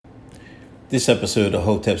This episode of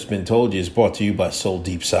Hotep's Been Told You is brought to you by Soul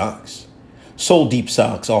Deep Socks. Soul Deep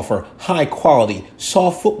Socks offer high-quality,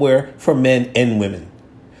 soft footwear for men and women.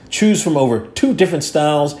 Choose from over 2 different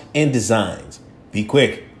styles and designs. Be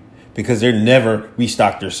quick, because they're never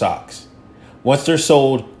restock their socks. Once they're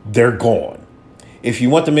sold, they're gone. If you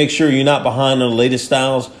want to make sure you're not behind on the latest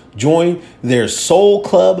styles, join their Soul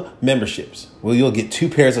Club memberships, where you'll get 2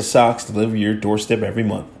 pairs of socks delivered to your doorstep every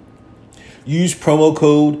month. Use promo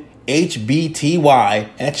code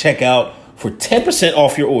HBTY at checkout for 10%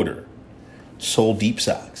 off your order. Soul Deep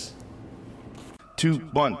Socks. 2,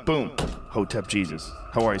 1, boom. Hotep Jesus.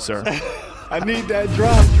 How are you, sir? I need that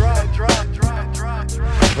drop.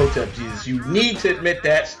 Hotep Jesus, you need to admit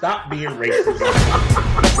that. Stop being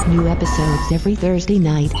racist. New episodes every Thursday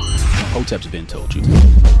night. Hotep's Been Told You.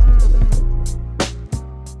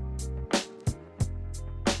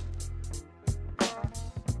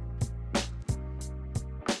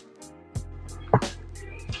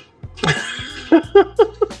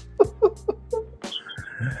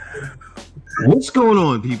 What's going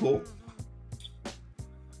on, people?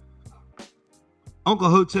 Uncle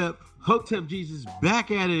Hotep Jesus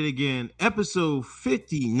back at it again. Episode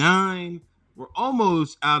 59. We're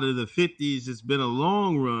almost out of the 50s. It's been a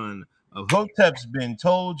long run of Hotep's Been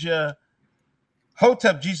Told Ya.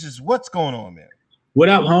 Hotep Jesus, what's going on, man? What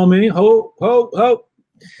up, homie? Hope.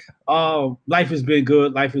 Life has been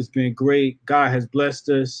good. Life has been great. God has blessed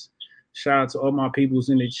us. Shout out to all my peoples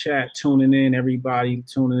in the chat tuning in, everybody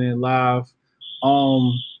tuning in live.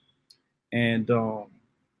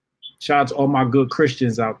 Shout out to all my good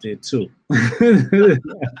Christians out there too.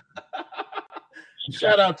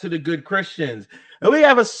 Shout out to the good Christians. And we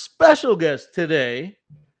have a special guest today,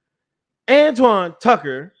 Antoine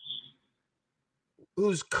Tucker,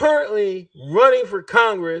 who's currently running for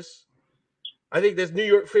Congress. I think that's New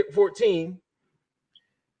York 14,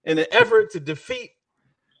 in an effort to defeat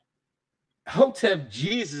Hotep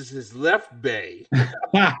Jesus' left bay.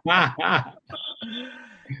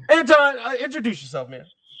 Anton, introduce yourself, man.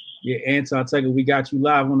 Yeah, Anton Tucker, we got you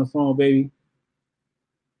live on the phone, baby.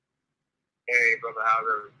 Hey, brother, how's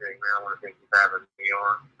everything, man? I want to thank you for having me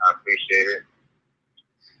on. I appreciate it.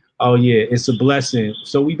 Oh, yeah, it's a blessing.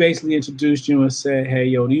 So we basically introduced you and said, hey,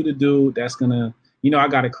 yo, you the dude that's going to, I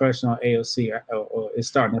got a crush on AOC. It's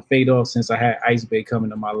starting to fade off since I had Ice Bay coming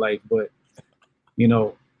to my life. But,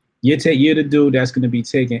 you're the dude that's going to be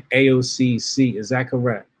taking AOC's seat. Is that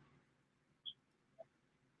correct?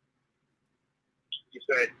 You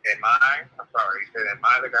said, I'm sorry, you said, am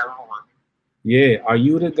I the guy on? Yeah, are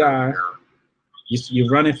you the guy? You're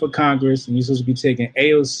running for Congress, and you're supposed to be taking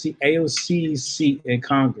AOC's seat in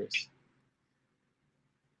Congress.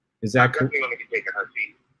 Is that correct? I'm definitely going to be taking her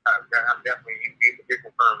seat. I'm definitely, you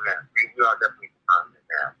confirm that. We are definitely confirming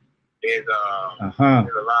that. There's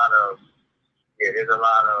a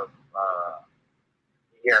lot of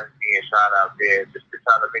being shot out there just to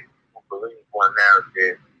try to make people believe one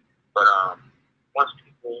narrative. But once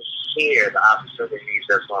people hear the opportunities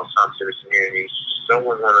that's going to come to the community, no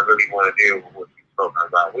one's going to really want to deal with what we're talking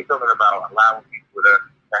about. We're talking about allowing people to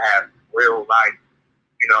have real life,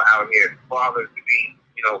 out here. Fathers to be,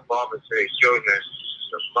 fathers to their children,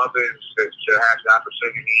 the mothers to have the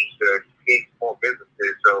opportunity to create small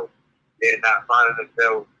businesses so they're not finding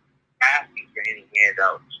themselves asking for any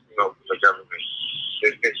handouts, from the government.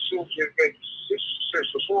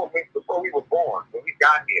 Before we were born, when we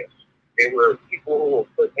got here, there were people who were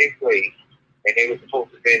put in place, and they were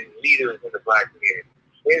supposed to be leaders in the black community.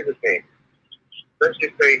 Here's the thing. Let's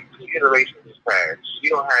just say 2 generations has passed. We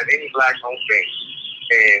don't have any black-owned things.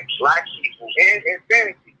 And black people, and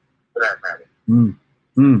Hispanic people, for that matter,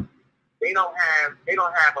 they don't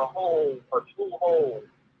have a true home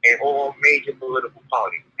in all major political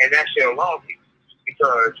parties. And that should alarm people,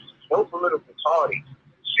 because no political party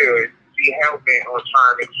should be hell-bent on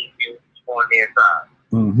trying to keep you on their side.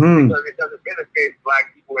 Because it doesn't benefit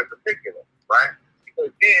black people in particular, right?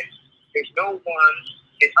 Because then there's no one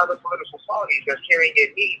in other political parties that's hearing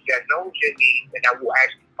your needs, that knows your needs, and that will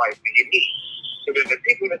actually fight for your needs. So then the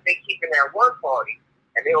people that they keep in that one party,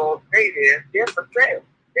 and they all stay there, they're for sale.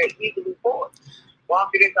 They're easily bought.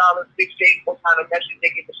 $1 billion dictate what kind of message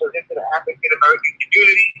they get to present to the African-American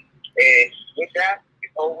community. And with that,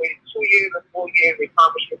 it's always 2 years or 4 years, they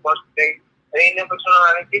accomplish a bunch of things, and they never turn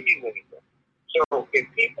around and give you anything. So if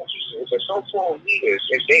the so-called leaders,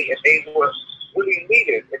 if they were really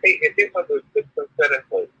leaders, if they was a system set in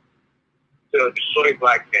place to destroy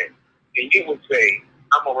black men, then you would say,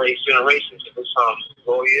 I'm going to raise generations to become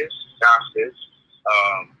lawyers, doctors,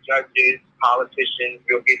 judges, politicians,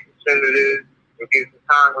 we'll get some senators, we'll get some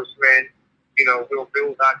congressmen, we'll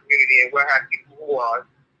build our community, and we'll have people who are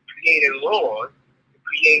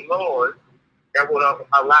create laws that would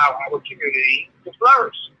allow our community to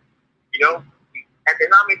flourish. You know,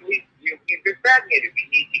 economically, we've been stagnated. We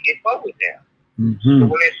need to get forward now. So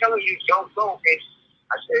when they're telling you don't go, and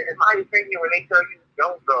I said, in my opinion, when they tell you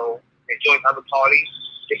don't go and join other parties,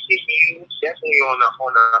 they're keeping you definitely on a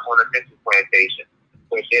mental plantation,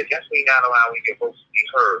 where they're definitely not allowing your voice to be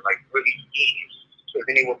heard, like really easy. So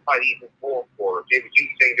then they will fight even more for it. They would do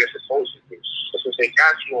things they're supposed to do. Because they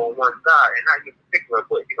got you on one side, and not you in particular,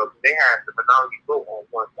 but they have the minority vote on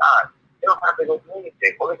one side. They don't have to go do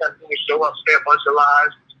anything. All they got to do is show up, say a bunch of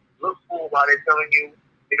lies, look cool while they're telling you,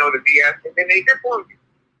 the BS, and then they dip on you,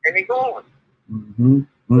 and they go on.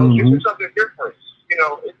 So this is something different.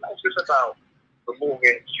 It's not just about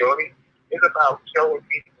removing shorty. It's about showing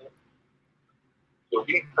people where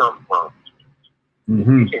we come from.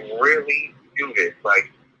 We can really do this. Like,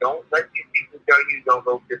 don't let these people tell you don't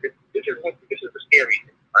go. This is a scary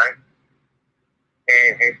thing, right?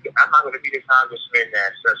 And I'm not going to be the congressman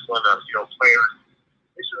that's going to play.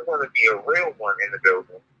 This is going to be a real one in the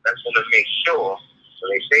building that's going to make sure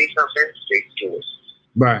when they say something, they do it.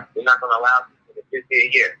 Right. They're not going to allow people to sit there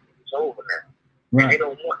yet. It's over now. Right. And they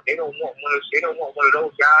don't want one of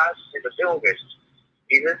those guys in the building.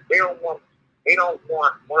 Either they don't want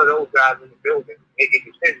one of those guys in the building making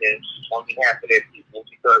decisions on behalf of their people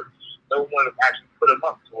because no one has actually put him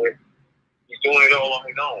up to it. He's doing it all on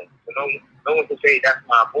his own. So no one can say that's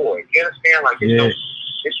my boy. You understand? Like it's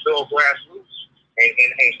still grassroots.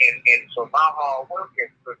 And for my hard work and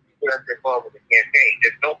for people that's involved with the campaign,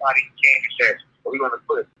 there's nobody who came and said, we're going to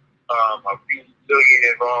put a few billion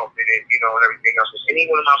involved in it, and everything else. Any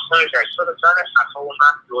one of my friends that could have done it, I told them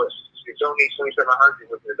not to do it. You donate $2,700,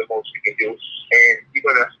 which is the most you can do, and you're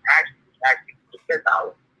going to actually $10.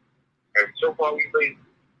 And so far, we raised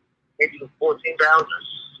maybe $14,000.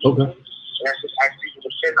 Okay. And that's just actually for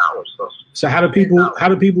 $10. So how do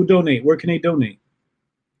people donate? Where can they donate?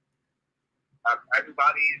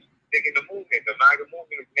 Everybody's digging the movement. The MAGA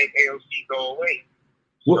movement is make AOC go away.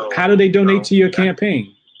 Well, so, how do they donate to your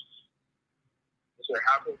campaign?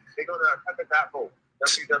 They go to Tucker.vote.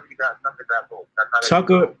 www.tucker.vote.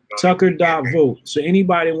 Tucker.vote. So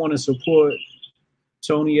anybody want to support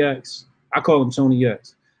Tony X? I call him Tony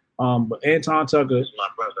X. But Anton Tucker. This is my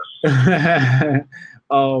brother.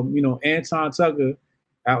 Anton Tucker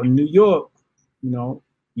out in New York,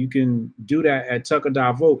 you can do that at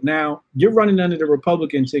Tucker.vote. Now, you're running under the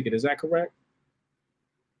Republican ticket. Is that correct?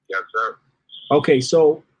 Yes, sir. Okay,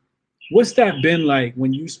 so what's that been like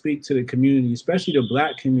when you speak to the community, especially the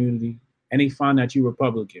Black community, and they find that you're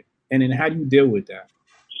Republican? And then how do you deal with that?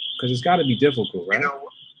 Because it's got to be difficult, right? It's not.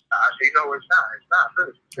 It's not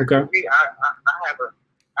really. Okay. For me,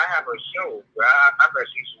 I have a show where I actually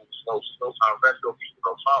retro people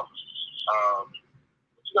no problem.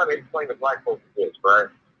 You got to explain to Black folks this, right?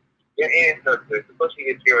 Your ancestors, especially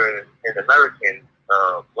if you're an American,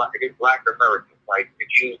 Black American, like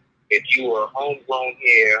if you were homegrown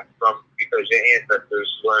here because your ancestors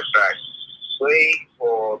were in fact slaves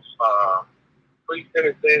or free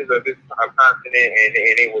citizens of this continent,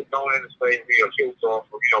 and they were thrown into slavery or killed off,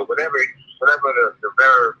 or whatever the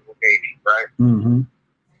variable may be, right? Mm-hmm.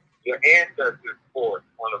 Your ancestors fought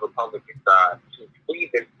on the Republican side to free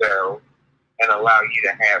themselves and allow you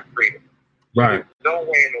to have freedom. Right. There's no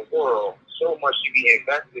way in the world so much to be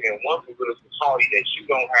invested in one political party that you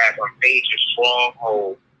don't have a major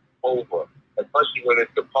stronghold over, especially when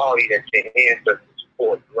it's the party that your ancestors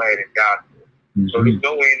support, led and died for. Mm-hmm. So there's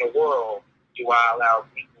no way in the world do I allow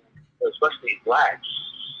people, especially Blacks,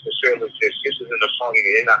 to feel that this isn't a party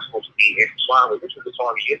that they're not supposed to be intertwined with. This is the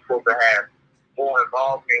party you're supposed to have more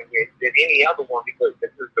involvement with than any other one, because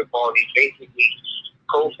this is the party basically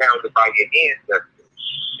co-founded by your ancestors.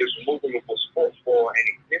 This movement was fought for and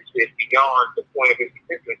existed beyond the point of its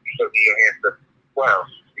existence because of your ancestors as well.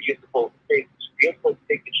 You're supposed to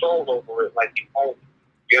take control over it like you own it.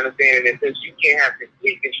 You understand? And since you can't have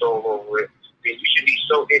complete control over it, then you should be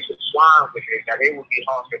so intertwined with it that it would be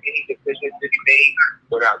hard for any decision to be made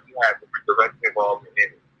without you having direct involvement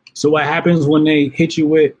in it. So what happens when they hit you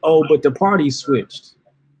with, but the party switched?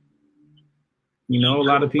 A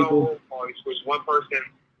lot of people. Party switched. One person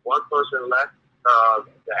left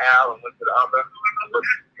the aisle and went to the other.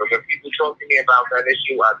 But when people talk to me about that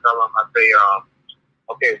issue, I tell them, I say,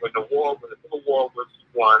 okay, when the Civil War was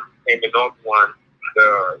won and the North won,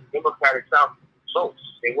 the Democratic South votes.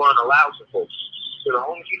 They weren't allowed to vote. So the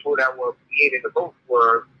only people that were creating the vote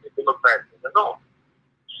were the Democrats in the North.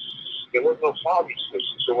 There was no party switch.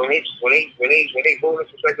 So when they voted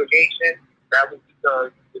for segregation, that was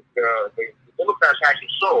because the Democrats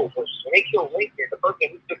actually sold. When they killed Lincoln, the person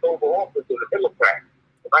who took over office was a Democrat.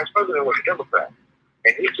 The vice president was a Democrat.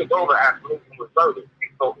 And he took over after Lincoln was murdered.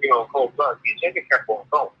 And so, cold blood. The agenda kept on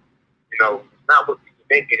going. It's not what people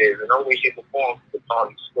think it is. And no way, shape, or form the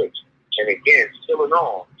party switch. And again, still and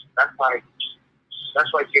all, that's like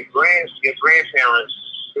your grandparents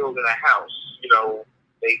building a house.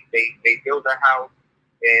 They build a house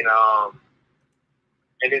and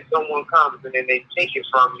then someone comes and then they take it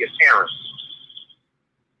from your parents.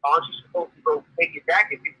 Aren't you supposed to go take it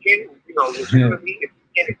back if you can? If you can,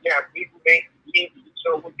 people may need to do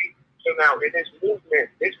so with you. So now in this movement,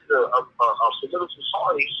 this is a political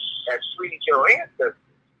party that freed your ancestors.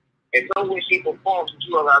 And no way, shape, or form that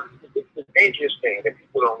you allow. This is a dangerous thing that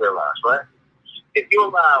people don't realize, right? If you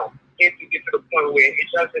allow kids to get to the point where it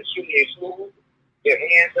doesn't smooth their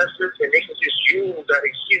ancestors, and they can just use that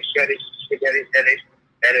excuse that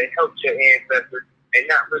it helps your ancestors, and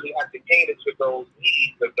not really have to cater to those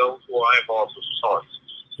needs of those who are involved with parties.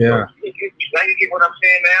 Yeah. So, now you get what I'm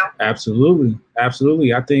saying now?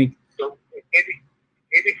 Absolutely. I think. So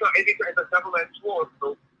it becomes a double-edged sword.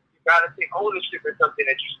 So you got to take ownership in something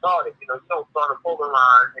that you started. You don't start a pulling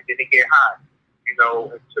line and then it get high.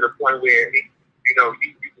 To the point where you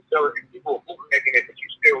can sell it, and people are bootlegging it, but you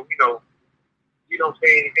still, you don't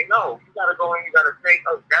say anything. No, you got to go in. You got to say,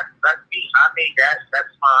 oh, that's me. I made that.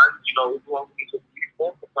 That's mine. If you want me to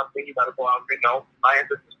for something, you got to go out and say, no, my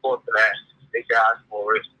ancestors fought for that. They died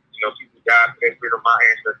for it. People died for rid of my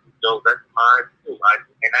ancestors. So that's mine too.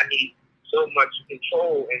 And I need so much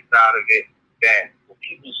control inside of it that when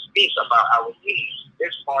people speak about our needs, this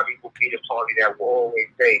party will be the party that will always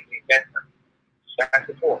say, we met them. That's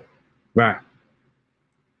important. Right.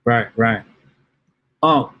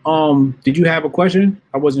 Did you have a question?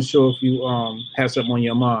 I wasn't sure if you had something on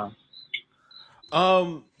your mind.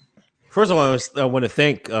 First of all, I want to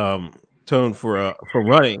thank Tone for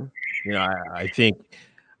running. I think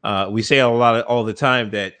we say all the time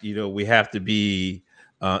that we have to be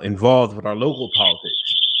involved with our local politics.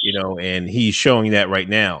 And he's showing that right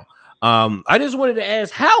now. I just wanted to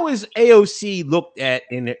ask, how is AOC looked at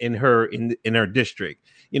in her district?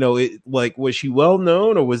 Was she well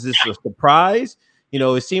known, or was this a surprise?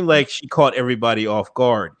 It seemed like she caught everybody off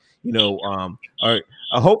guard.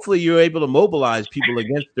 Hopefully you're able to mobilize people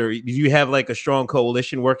against her. Do you have like a strong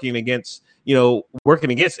coalition working against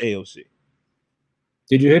AOC?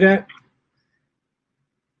 Did you hear that?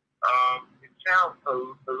 It sounds a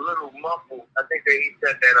little muffled. I think that he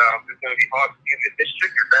said that it's going to be hard to get in the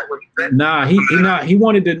district. Is that what he said? He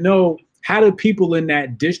wanted to know, how do people in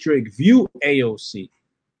that district view AOC?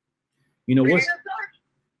 What's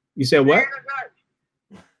you said what?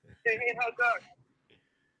 They hate her guts.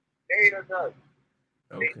 They hate her guts.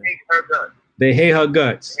 Okay. They hate her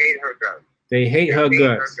guts. They hate her guts. They hate her guts. They hate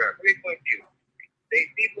her guts. Let me explain to you.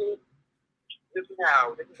 This is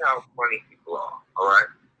how funny people are. All right.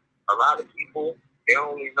 A lot of people, they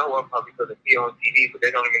only know of her because they see her on TV, but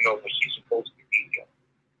they don't even know what she's supposed to be doing.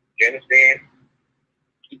 You understand?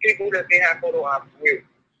 The people that they have photo ops with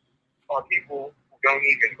are people who don't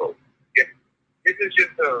even vote. Yeah. This is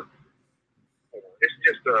just a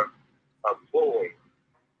ploy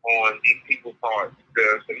on these people's parts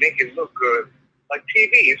to make it look good. Like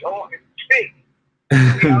TV, it's fake.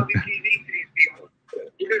 Reality TV to these people.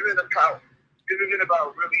 This isn't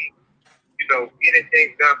about really, getting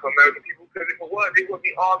things done for American people. Because if it was, they would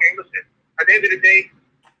be arguing. Listen, at the end of the day,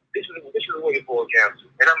 this is what it boils down to.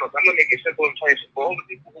 And I'm gonna make it simple and plain for all the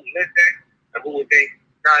people who live there and who would think,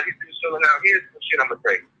 nah, these people selling out. Here's some shit I'm gonna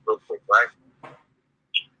tell you real quick, right?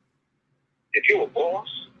 If you're a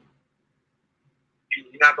boss,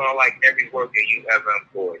 you're not gonna like every worker you ever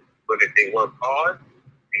employed. But if they work hard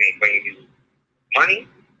and they bring you money,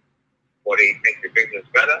 or they make the business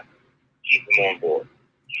better, keep them on board.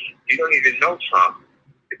 You don't even know Trump.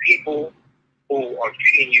 The people who are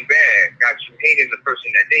treating you bad got you hating the person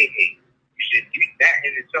that they hate. That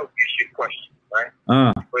in itself you should question, right?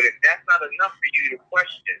 But if that's not enough for you to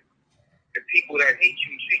question, the people that hate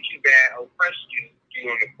you, treat you bad, oppress you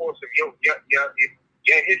during the course of your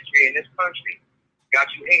history in this country, got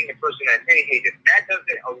you hating the person that they hate. If that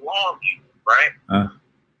doesn't alarm you, right?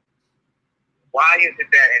 Why is it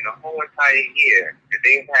that in the whole entire year that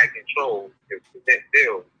they've had control to present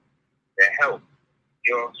bills that help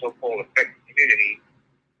your so-called affected community,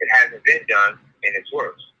 it hasn't been done and it's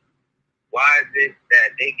worse? Why is it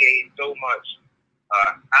that they gave so much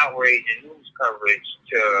outrage and news coverage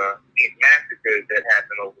to these massacres that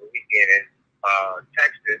happened over the weekend in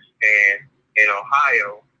Texas and in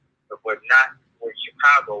Ohio, but not with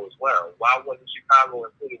Chicago as well? Why wasn't Chicago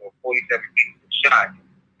included when 47 people were shot?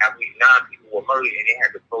 After 9 people were murdered and they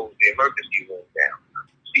had to close the emergency room down.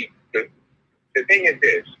 See, the thing is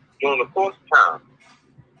this: during the course of time,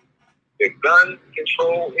 The gun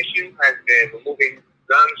control issue has been removing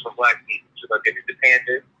guns from black people. Just like they did the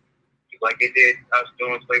Panthers, just like they did us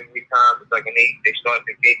during slavery times, just like when they started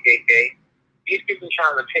the KKK. These people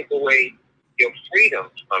trying to take away your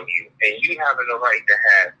freedoms from you, and you having the right to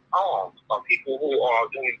have arms from people who are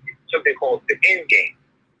doing something called the end game.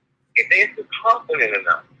 If they're confident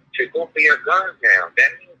enough to go for your guns now, that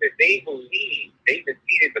means that they believe they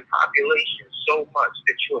defeated the population so much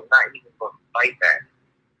that you're not even going to fight back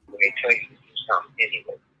when they tell you to do something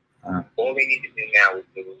anyway. All they need to do now is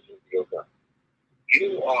to remove your gun.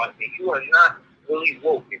 You are not really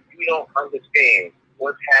woke if you don't understand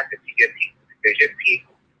what's happened to your people, because your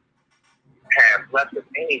people have less of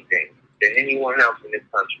anything than anyone else in this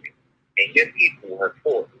country. And your people have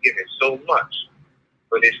fought and given so much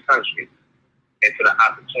for this country and for the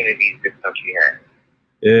opportunities this country has.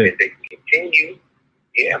 Yeah. If they continue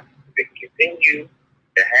to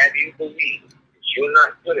have you believe that you're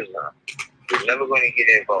not good enough, you're never going to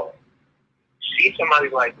get involved. See somebody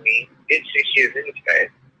like me, did 6 years in the Fed.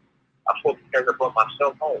 I fought because I brought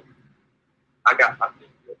myself home. I got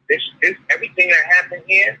this everything that happened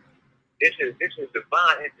here. This is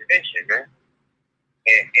divine intervention, man.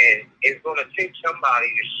 And it's gonna take somebody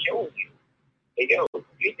to show you, hey, yo,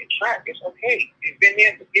 you can track. It's okay. You've been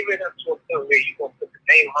there, to give it up to a point where you're gonna put the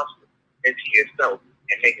same hustle into yourself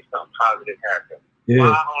and make it something positive happen. Yeah.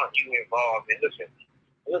 Why aren't you involved? And listen,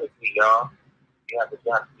 politically, y'all, you have to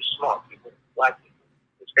be smart people, black people,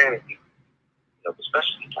 Hispanic people,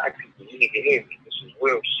 especially black people. You need to hear me. This is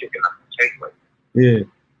real shit that I can take right now. Yeah.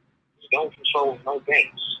 You don't control no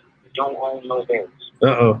banks. You don't own no banks.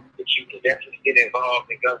 Uh-oh. But you can definitely get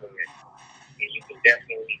involved in government. And you can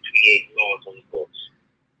definitely create laws on the books.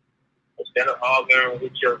 Instead of arguing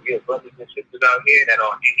with your brothers and sisters out here that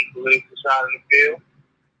are on any political side of the field,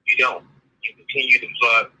 you don't. You continue to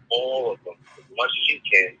flood all of them as much as you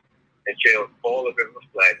can until all of it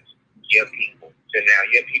reflects your people. So now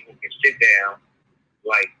your people can sit down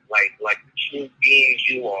like the true beings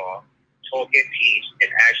you are, talk in peace, and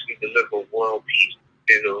actually deliver world peace.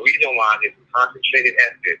 There's a reason why there's a concentrated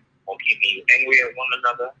effort on keeping you angry at one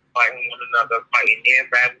another, fighting their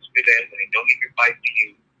battles for them when they don't even fight for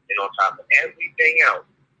you, and on top of everything else,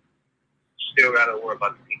 you still got to worry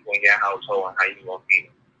about the people in your household and how you going to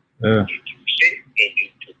feel. Yeah. You sit and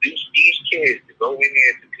you produce these kids to go in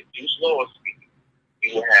there to produce laws for you, you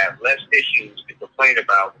will have less issues to complain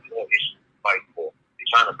about and more issues to fight for.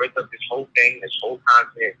 They're trying to break up this whole thing, this whole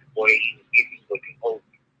content, before they even give you what they hold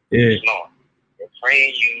you. Yeah. It's not. They're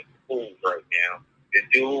praying you fools right now. The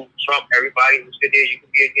dude, Trump, everybody who said there, you can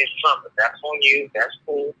be against Trump. If that's on you, that's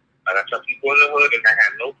cool. I got some people in the hood and I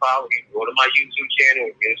have no problem. You can go to my YouTube channel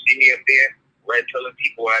and you'll see me up there, red telling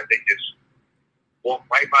people as they just walk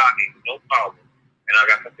right by me, no problem. And I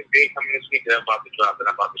got something big coming this week that I'm about to drop that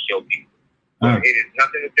I'm about to show people. But it is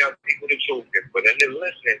nothing to tell people the truth. For them to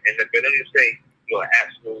listen and for them to say, you're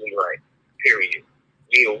absolutely right, period.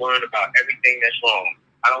 We are worried about everything that's wrong.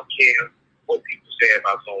 I don't care what people say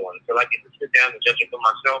about someone. Until I get to sit down and judge it for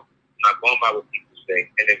myself, I'm not going by what people say.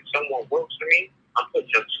 And if someone works for me, I'm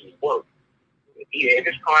putting them to work. If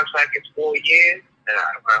this contract is 4 years, and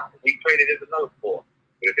we pray that it's another 4.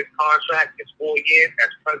 But if this contract is 4 years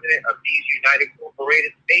as president of these United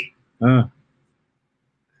Incorporated States,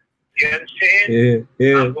 you understand?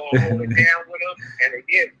 Yeah. I'm going to hold it down with them. And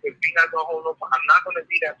again, because we're not going to hold no, I'm not going to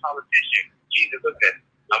be that politician. Jesus, listen,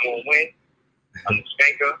 I'm going to win. I'm the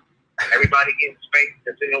spanker. Everybody getting spanked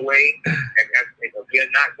that's in the way. And we're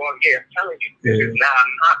not going, I'm telling you,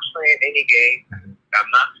 I'm not playing any game. I'm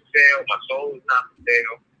not for sale. My soul is not for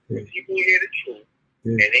sale. When people hear the truth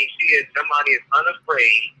and they see that somebody is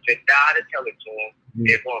unafraid to die to tell it to them,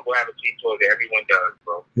 they're going to gravitate towards it. Everyone does,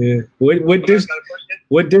 bro. Yeah.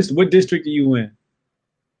 What district are you in?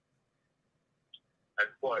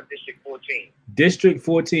 District 14. District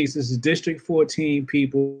 14. So this is District 14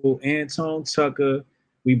 people. Antone Tucker.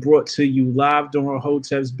 We brought to you live during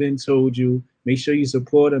Hotep's Been Told You. Make sure you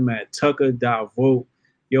support him at tucker.vote.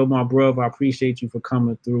 Yo, my brother, I appreciate you for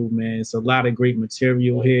coming through, man. It's a lot of great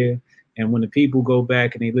material here. And when the people go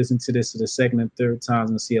back and they listen to this for the second and third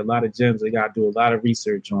times and see a lot of gems, they got to do a lot of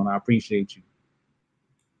research on. I appreciate you.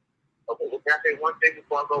 Okay, well, can I say one thing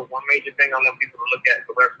before I go? One major thing I want people to look at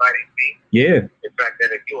the website and see. Yeah. The fact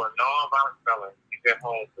that if you're a non-violent felon, you've been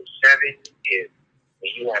home for 7 years,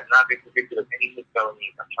 and you have not been convicted of any new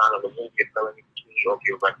felonies, I'm trying to remove your felony between of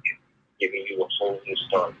your record, giving you a whole new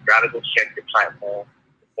start. You got to go check the platform,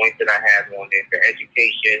 the points that I have on there for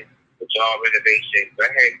education, for job renovation. Go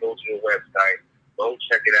ahead, go to the website, go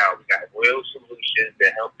check it out. We got real solutions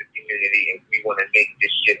that help the community, and we want to make this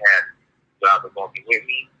shit happen. You guys are going to be with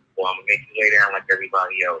me. or I'm gonna make you lay down like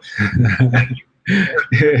everybody else. Thank you.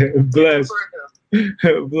 Bless.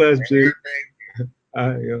 Bless, G. All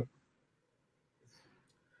right, yo.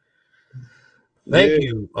 Thank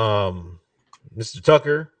you, Mr.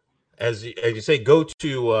 Tucker. As you say, go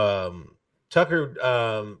to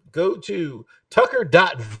Tucker. Go to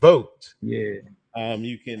tucker.vote. Yeah.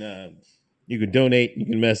 You can donate. You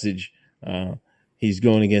can message. He's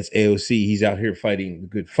going against AOC. He's out here fighting the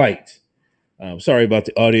good fight. Sorry about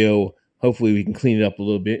the audio. Hopefully, we can clean it up a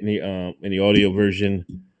little bit in the audio version.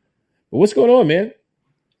 But what's going on, man?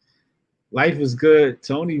 Life is good.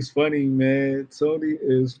 Tony's funny, man. Tony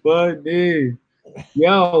is funny.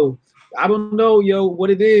 Yo, I don't know, what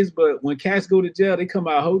it is, but when cats go to jail, they come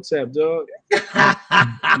out Hotep, dog. You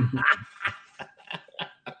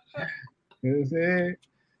know what I'm saying?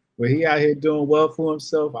 But he out here doing well for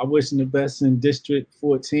himself. I wish him the best in District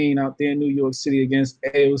 14 out there in New York City against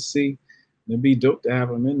AOC. It'd be dope to have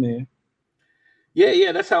him in there.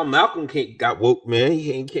 Yeah, that's how Malcolm got woke, man.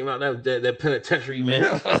 He came out that penitentiary,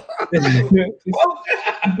 man.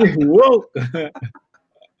 Woke.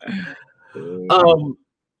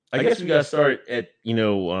 I guess we got to start at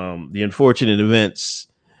the unfortunate events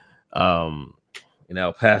in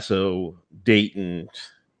El Paso, Dayton.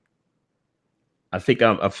 I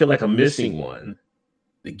feel like I'm missing one.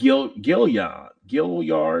 The Gilliard,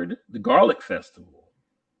 the Garlic Festival.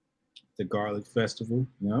 The Garlic Festival.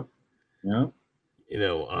 Yep.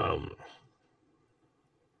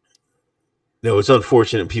 It's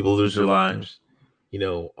unfortunate people lose their lives.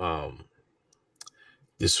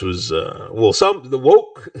 This was the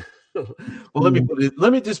woke. Well,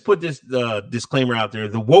 let me just put this disclaimer out there.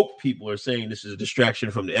 The woke people are saying this is a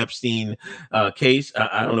distraction from the Epstein case.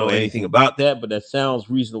 I don't know anything about that, but that sounds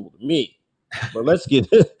reasonable to me. But let's get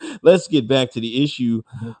back to the issue.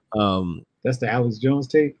 That's the Alex Jones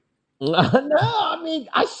take. No, I mean,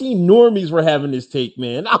 I see normies were having this take,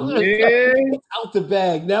 man. It's out the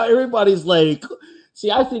bag. Now everybody's like, see,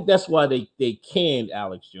 I think that's why they canned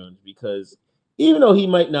Alex Jones, because even though he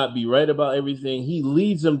might not be right about everything, he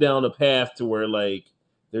leads them down a path to where like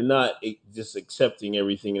they're not just accepting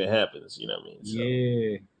everything that happens. You know what I mean? So,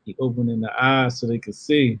 yeah, he opening the eyes so they could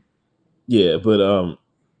see. Yeah,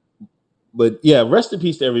 but yeah, rest in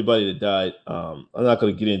peace to everybody that died. I'm not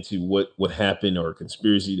going to get into what happened or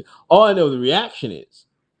conspiracy. All I know, the reaction is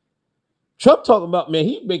Trump talking about, man,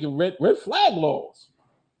 he's making red flag laws.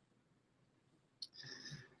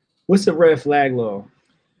 What's a red flag law?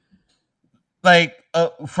 Like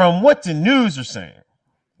from what the news are saying,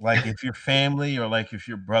 like if your family or like if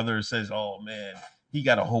your brother says, "Oh man,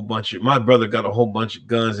 my brother got a whole bunch of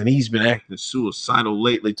guns and he's been acting suicidal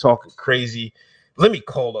lately, talking crazy. Let me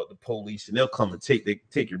call up the police and they'll come and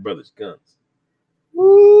take your brother's guns."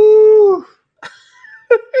 Woo!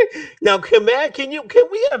 Now, can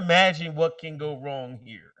we imagine what can go wrong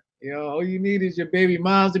here? Yo, all you need is your baby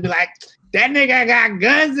moms to be like, "That nigga got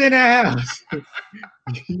guns in the house."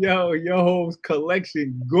 Yo, your whole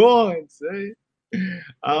collection gone, say.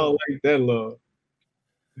 I don't like that law.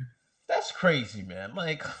 That's crazy, man.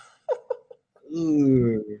 Like,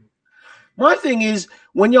 my thing is,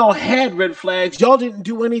 when y'all had red flags, y'all didn't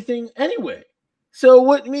do anything anyway. So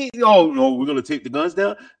what mean? Oh no, we're gonna take the guns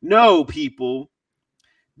down? No, people.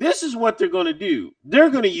 This is what they're gonna do. They're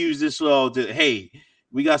gonna use this law to, hey,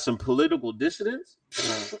 we got some political dissidents.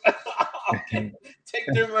 Okay.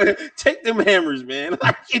 Take them hammers, man.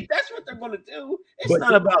 Like, that's what they're gonna do. It's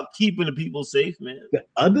not about keeping the people safe, man. The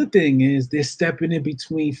other thing is they're stepping in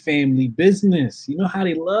between family business. You know how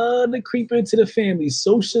they love to creep into the family.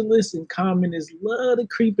 Socialists and communists love to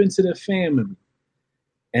creep into the family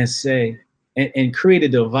and say and create a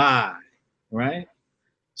divide, right?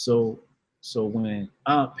 So when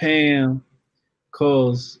Aunt Pam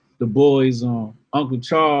calls the boys on Uncle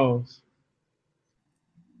Charles,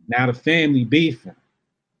 now the family beefing.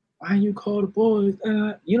 Why you call the boys?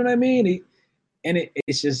 You know what I mean?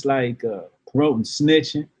 It's just like promoting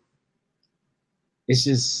snitching.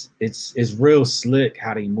 It's real slick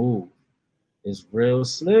how they move. It's real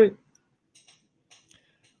slick.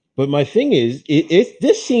 But my thing is,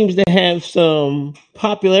 this seems to have some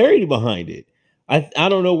popularity behind it. I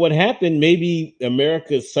don't know what happened. Maybe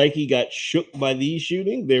America's psyche got shook by these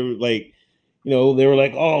shootings. They were like,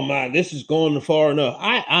 oh man, this is going far enough.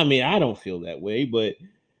 I mean, I don't feel that way, but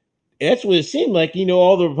that's what it seemed like.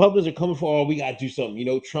 All the Republicans are coming for, oh, we got to do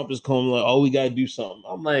something. Trump is coming like, oh, we got to do something.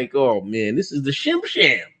 I'm like, oh man, this is the shim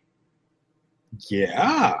sham.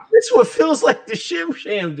 Yeah. That's what feels like the shim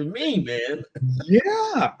sham to me, man.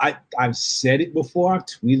 Yeah. I've said it before. I've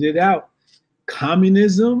tweeted it out.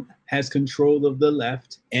 Communism has control of the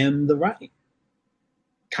left and the right.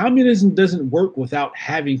 communism doesn't work without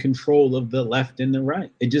having control of the left and the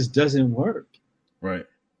right. It just doesn't work. Right.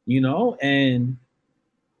 You know, and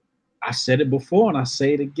I said it before and I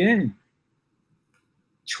say it again.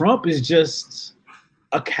 Trump is just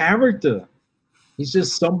a character. He's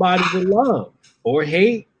just somebody to love or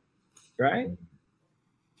hate, right?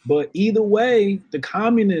 But either way, the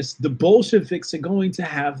communists, the Bolsheviks are going to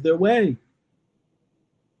have their way.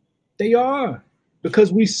 They are,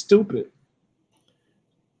 because we stupid.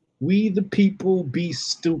 We the people be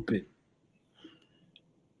stupid.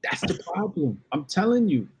 That's the problem. I'm telling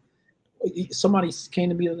you. Somebody came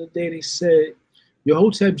to me the other day, they said, yo,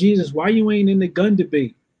 Hotep Jesus, why you ain't in the gun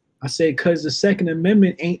debate? I said, because the Second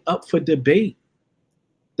Amendment ain't up for debate.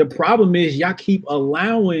 The problem is y'all keep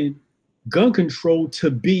allowing gun control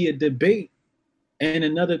to be a debate. And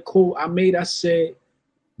another quote I made, I said,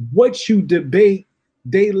 what you debate,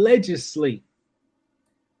 they legislate.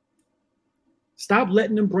 Stop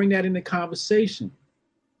letting them bring that into conversation.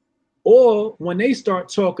 Or when they start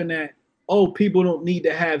talking that, oh, people don't need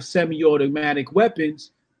to have semi-automatic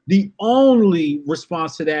weapons, the only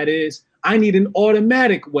response to that is, I need an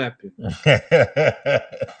automatic weapon.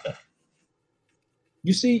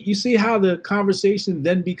 You see how the conversation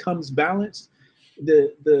then becomes balanced?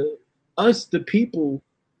 The people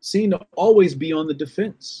seem to always be on the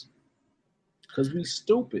defense because we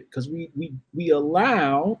stupid, because we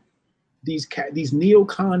allow these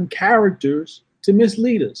neocon characters to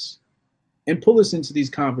mislead us and pull us into these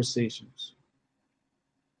conversations.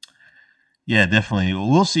 Yeah, definitely.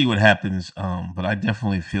 We'll see what happens. But I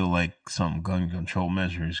definitely feel like some gun control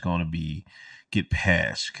measure is going to get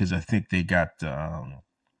passed because I think they got the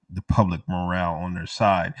public morale on their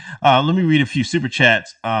side. Let me read a few super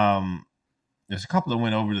chats. There's a couple that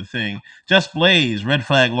went over the thing. Just Blaze, red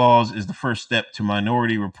flag laws is the first step to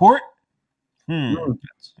Minority Report.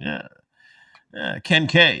 Yeah. Ken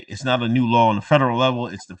K, it's not a new law on the federal level.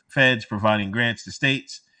 It's the feds providing grants to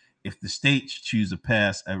states if the states choose to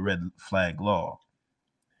pass a red flag law.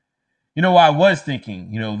 You know, I was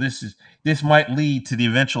thinking, this might lead to the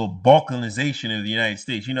eventual balkanization of the United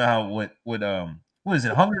States. You know how what is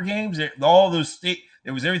it, Hunger Games? All those states,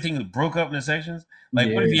 there was everything that broke up into sections.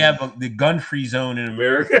 Like, what if you have the gun-free zone in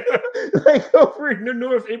America? Like over in the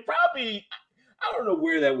north, it probably, I don't know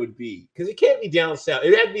where that would be because it can't be down south.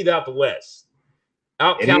 It had to be out the west,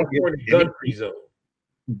 out California, gun-free zone.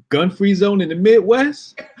 Gun-free zone in the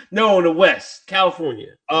Midwest? No, in the West,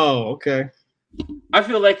 California. Oh, okay. I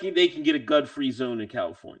feel like they can get a gun-free zone in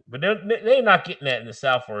California, but they're not getting that in the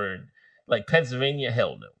South or in, like Pennsylvania.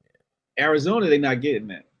 Hell no. Arizona, they're not getting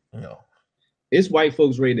that. No. It's white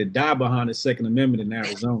folks ready to die behind the Second Amendment in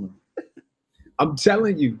Arizona. I'm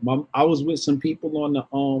telling you, I was with some people on the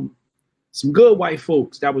some good white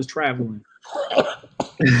folks that was traveling.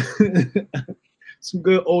 Some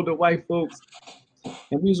good older white folks.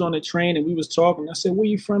 And we was on the train and we was talking. I said, where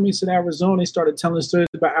you from? He said, Arizona. They started telling stories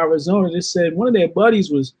about Arizona. They said one of their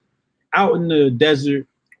buddies was out in the desert,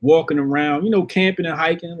 walking around, camping and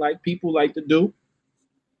hiking like people like to do.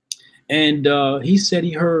 And he said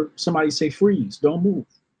he heard somebody say, freeze, don't move.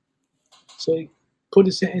 So put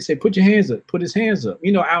your hands up, put his hands up.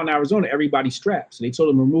 Out in Arizona, everybody strapped. So they told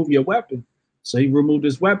him, remove your weapon. So he removed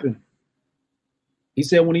his weapon. He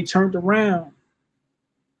said when he turned around,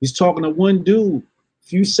 he's talking to one dude. A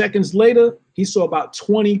few seconds later, he saw about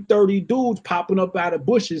 20, 30 dudes popping up out of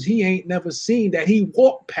bushes he ain't never seen that he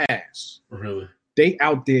walked past. Really? They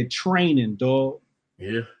out there training, dog.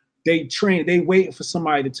 Yeah. They train. They waiting for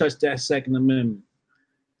somebody to touch that Second Amendment.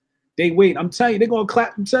 They wait. I'm telling you, they're going to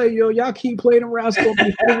clap and tell you, y'all keep playing around. And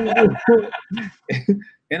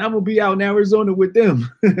I'm going to be out in Arizona with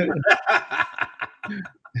them.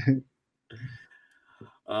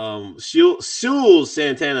 Sewell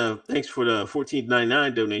Santana, thanks for the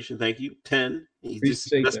 $14.99 donation. Thank you. 10.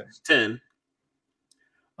 Appreciate that. 10.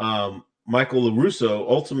 Michael LaRusso,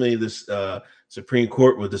 ultimately this Supreme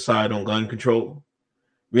Court will decide on gun control.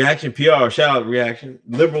 Reaction PR, shout out Reaction.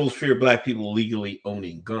 Liberals fear black people legally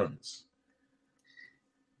owning guns.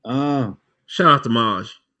 Shout out to Maj.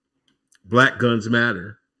 Black guns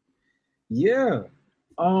matter. Yeah.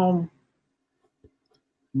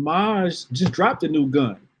 Maj just dropped a new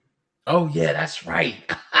gun. Oh, yeah, that's right.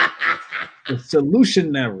 The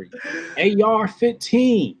Solutionary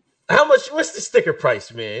AR-15. How much? What's the sticker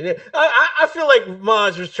price, man? I feel like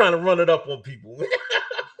Maj was trying to run it up on people.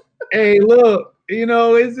 Hey, look,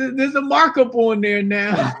 there's a markup on there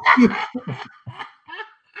now.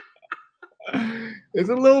 There's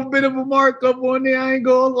a little bit of a markup on there. I ain't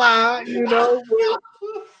gonna lie, But,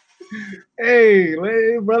 hey,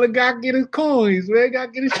 brother, gotta get his coins. Man,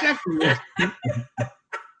 gotta get his shekels.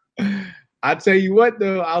 I tell you what,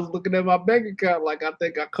 though, I was looking at my bank account like I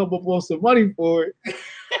think I come up on some money for it.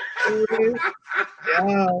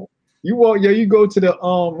 Yeah. You go to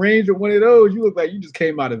the range of one of those, you look like you just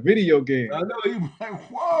came out of video game. I know you like,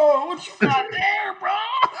 whoa, what you got there, bro?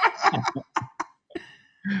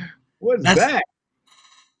 What's that?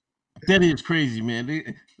 That is crazy, man.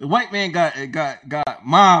 The white man got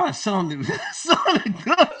my selling the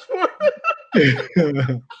guns for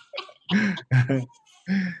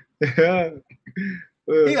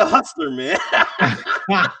he a hustler, man.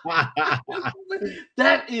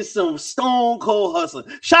 That is some stone cold hustler.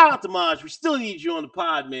 Shout out to Maj. We still need you on the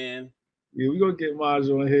pod, man. Yeah, we're gonna get Maj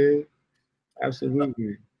on here.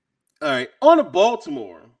 Absolutely. All right. On to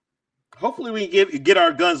Baltimore. Hopefully we can get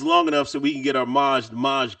our guns long enough so we can get our Maj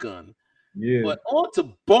gun. Yeah. But on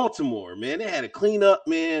to Baltimore, man. They had a cleanup,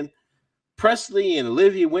 man. Presley and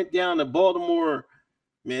Olivia went down to Baltimore.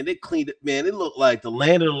 Man, they cleaned it. Man, it looked like the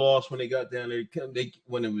land of the lost when they got down there.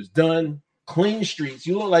 When it was done, clean streets.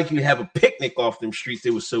 You look like you have a picnic off them streets.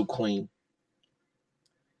 They were so clean.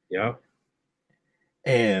 Yeah.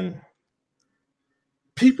 And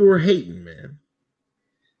people were hating, man.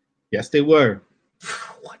 Yes, they were.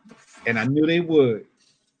 What the fuck? And I knew they would.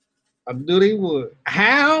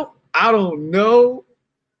 How? I don't know.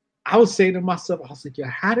 I was saying to myself, I was like,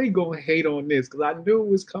 how they gonna hate on this? Because I knew it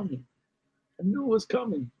was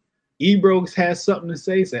coming. Ebro has something to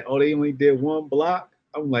say. Said, oh, they only did one block.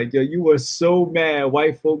 I'm like, yo, you were so mad.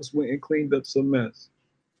 White folks went and cleaned up some mess.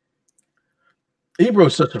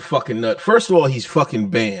 Ebro's such a fucking nut. First of all, he's fucking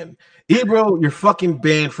banned. Ebro, you're fucking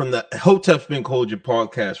banned from the Hotep's Been Called Your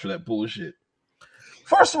podcast for that bullshit.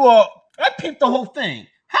 First of all, I picked the whole thing.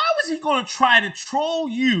 How is he going to try to troll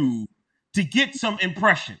you to get some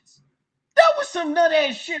impressions? That was some nut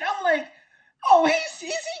ass shit. I'm like, oh,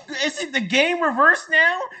 is it the game reversed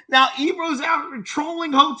now? Now Ebro's out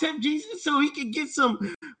trolling Hotep Jesus so he can get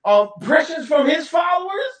some impressions from his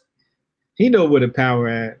followers? He know where the power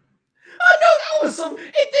at. I know that was some.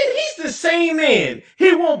 He's the same man.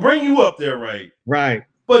 He won't bring you up there, right? Right.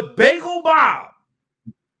 But Bagel Bob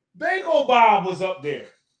was up there.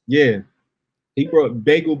 Yeah. He brought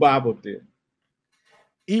Bagel Bob up there.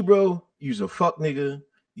 Ebro, you's a fuck nigga.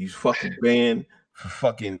 You's fucking banned for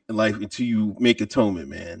fucking life until you make atonement,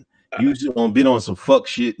 man. You've been on some fuck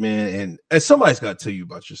shit, man. And somebody's got to tell you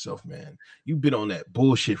about yourself, man. You've been on that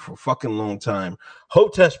bullshit for a fucking long time.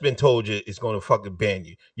 Hotep's been told you it's going to fucking ban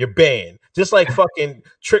you. You're banned. Just like fucking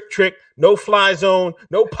Trick, no fly zone,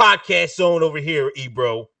 no podcast zone over here,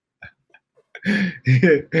 Ebro. Ban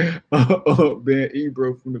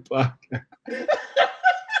Ebro from the podcast.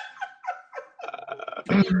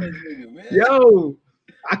 Yo,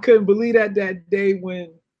 I couldn't believe that day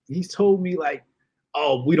when he told me like,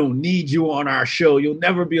 oh, we don't need you on our show. You'll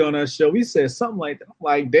never be on our show. He said something like that. I'm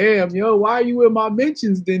like, damn, yo, why are you in my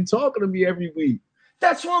mentions then talking to me every week?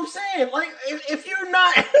 That's what I'm saying. Like, if you're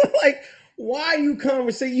not, like, why are you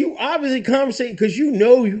conversating? You obviously conversating because you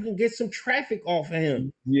know you can get some traffic off of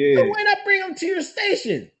him. Yeah. So why not bring him to your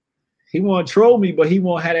station? He won't troll me, but he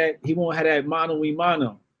won't have that mano y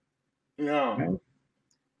mano. No. Right?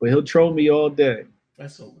 But he'll troll me all day.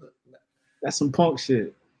 That's some punk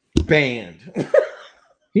shit. Banned.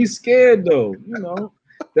 He's scared though, you know.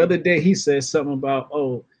 The other day he said something about,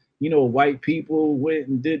 oh, you know, white people went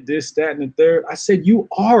and did this, that, and the third. I said, you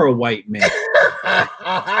are a white man.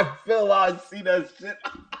 I feel I see that shit.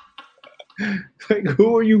 Like,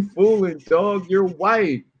 who are you fooling, dog? You're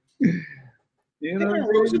white. You know,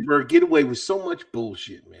 Rosenberg get away with so much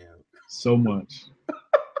bullshit, man. So much.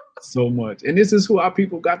 So much. And this is who our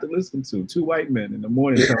people got to listen to. 2 white men in the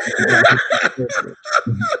morning time.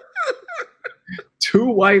 2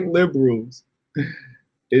 white liberals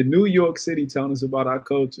in New York City telling us about our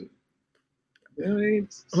culture. You know what I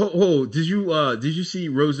mean? Did you see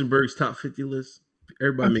Rosenberg's top 50 list?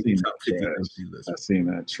 Everybody making top 50 list. I've seen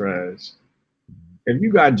that trash. If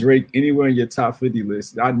you got Drake anywhere in your top 50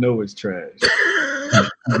 list, I know it's trash.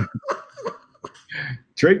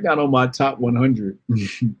 Drake not on my top 100.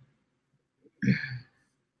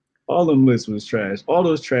 All them lists was trash. All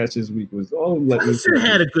those trash this week was all them. Tyson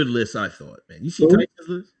had a good list, I thought, man. You see Tyson's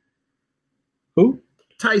list? Who?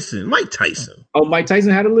 Mike Tyson. Oh, Mike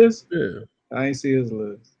Tyson had a list? Yeah. I ain't see his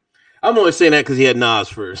list. I'm only saying that because he had Nas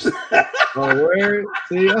first. Oh, word?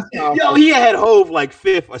 See, that's how yo, he had Hove like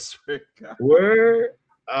 5th, I swear. God. Word?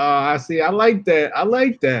 I see. I like that. I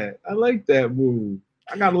like that move.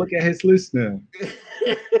 I gotta look at his list now.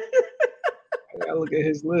 I gotta look at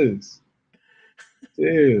his list.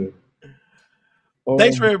 Yeah.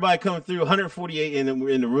 Thanks for everybody coming through. 148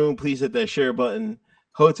 in the room. Please hit that share button.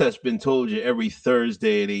 Hotep's Been Told You every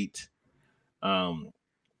Thursday at 8.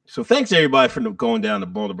 So thanks everybody for going down to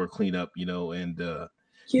Baltimore cleanup, and and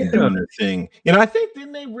doing their thing. I think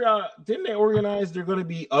didn't they organize there going to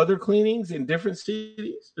be other cleanings in different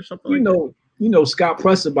cities or something that? Scott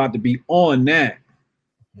Presley about to be on that.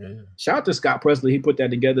 Yeah. Shout out to Scott Presley, he put that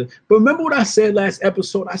together. But remember what I said last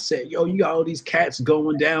episode? I said, yo, you got all these cats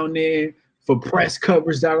going down there for press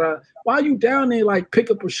coverage. Why are you down there? Like,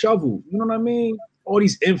 pick up a shovel. You know what I mean? All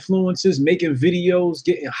these influencers making videos,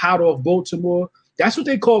 getting hot off Baltimore. That's what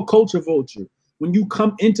they call culture vulture. When you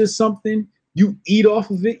come into something, you eat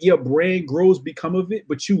off of it, your brand grows because of it,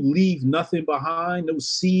 but you leave nothing behind, no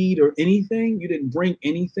seed or anything. You didn't bring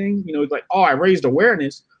anything. It's like, oh, I raised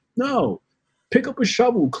awareness. No, pick up a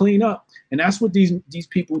shovel, clean up. And that's what these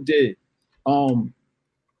people did.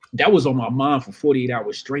 That was on my mind for 48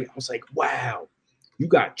 hours straight. I was like, wow, you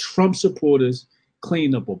got Trump supporters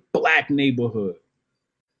cleaning up a black neighborhood.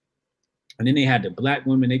 And then they had the black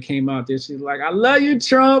women, they came out there. She's like, I love you,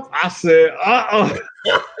 Trump. I said, uh-oh.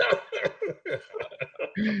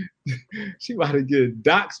 She about to get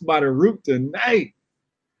doxxed by the root tonight.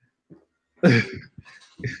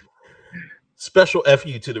 Special F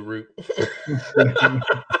you to the root.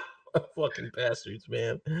 Fucking bastards,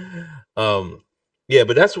 man. Yeah,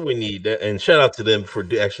 but that's what we need. And shout out to them for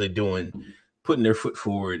actually putting their foot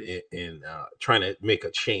forward and trying to make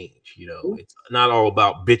a change. It's not all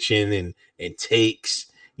about bitching and takes.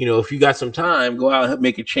 If you got some time, go out and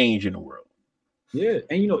make a change in the world. Yeah,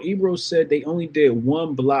 and Ebro said they only did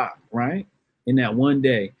one block, right, in that one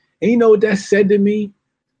day. And you know what that said to me?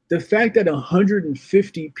 The fact that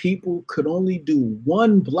 150 people could only do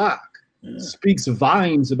one block speaks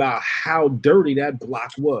volumes about how dirty that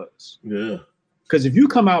block was. Yeah. Because if you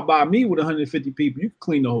come out by me with 150 people, you can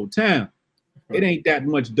clean the whole town. It ain't that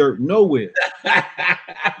much dirt nowhere.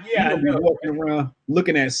 Yeah, you'll be walking around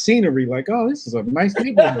looking at scenery like, oh, this is a nice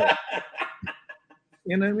neighborhood.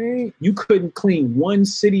 You know what I mean? You couldn't clean one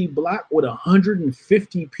city block with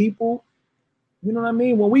 150 people. You know what I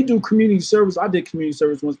mean? When we do community service, I did community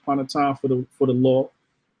service once upon a time for the law,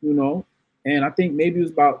 and I think maybe it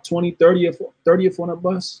was about 20, 30 on a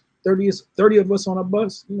bus, 30 of us on a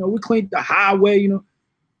bus. We cleaned the highway.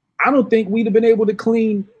 I don't think we'd have been able to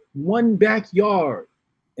clean one backyard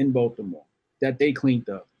in Baltimore that they cleaned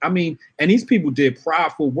up. I mean, and these people did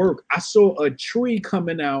prideful work. I saw a tree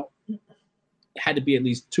coming out. It had to be at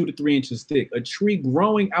least 2 to 3 inches thick. A tree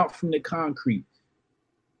growing out from the concrete.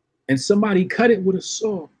 And somebody cut it with a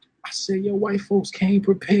saw. I said, yo, white folks came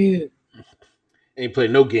prepared. Ain't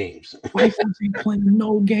playing no games. White folks ain't playing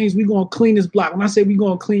no games. We gonna clean this block. When I say we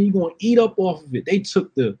gonna clean, you gonna eat up off of it. They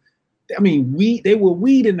took they were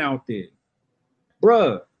weeding out there.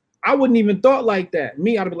 Bruh, I wouldn't even thought like that.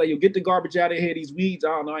 Me, I'd be like, yo, get the garbage out of here. These weeds, I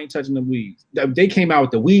don't know, I ain't touching the weeds. They came out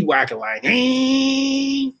with the weed whacker like,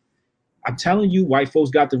 hey. I'm telling you, white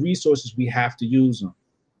folks got the resources. We have to use them.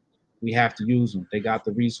 We have to use them. They got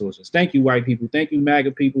the resources. Thank you, white people. Thank you,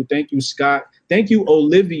 MAGA people. Thank you, Scott. Thank you,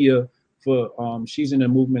 Olivia, for she's in the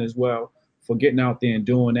movement as well, for getting out there and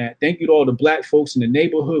doing that. Thank you to all the black folks in the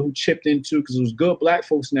neighborhood who chipped in too, because it was good black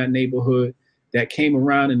folks in that neighborhood that came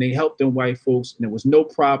around and they helped them white folks, and there was no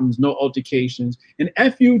problems, no altercations. And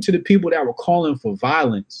F you to the people that were calling for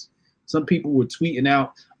violence. Some people were tweeting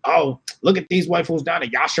out, oh, look at these white folks down there.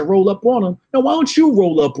 Y'all should roll up on them. No, why don't you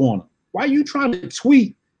roll up on them? Why are you trying to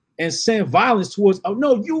tweet and send violence towards, oh,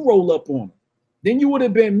 no, you roll up on them. Then you would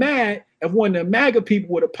have been mad if one of the MAGA people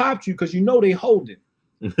would have popped you because you know they holding.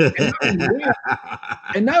 And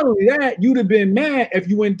not only that, you'd have been mad if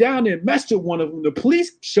you went down there and messed with one of them. The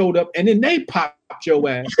police showed up and then they popped your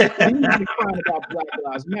ass. And you be crying about Black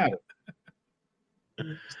Lives Matter.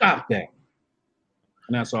 Stop that.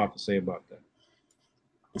 And that's all I have to say about that.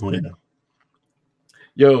 Yeah.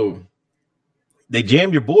 Yo, they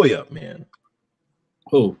jammed your boy up, man.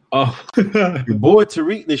 Who? Oh, your boy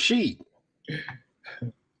Tariq Nasheed.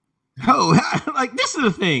 Oh, like this is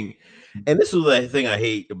the thing, and this is the thing I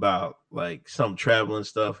hate about like some traveling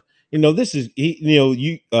stuff. This is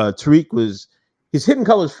Tariq was his Hidden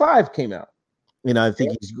Colors 5 came out, and I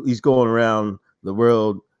think he's going around the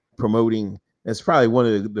world promoting. That's probably one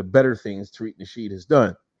of the better things Tariq Nasheed has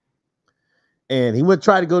done. And he went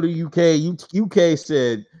try to go to UK. UK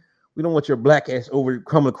said, "We don't want your black ass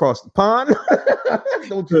coming across the pond.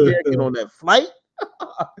 Don't you dare get on that flight."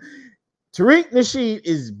 Tariq Nasheed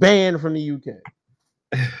is banned from the UK.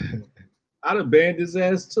 I'd have banned his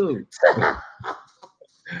ass too.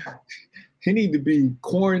 He need to be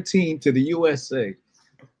quarantined to the USA.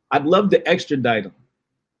 I'd love to extradite him.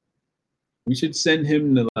 We should send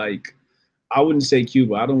him to I wouldn't say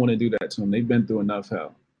Cuba. I don't want to do that to him. They've been through enough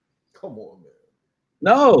hell. Come on, man.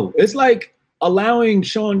 No, it's like allowing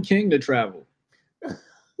Sean King to travel.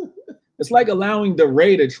 It's like allowing the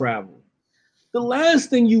ray to travel. The last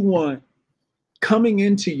thing you want coming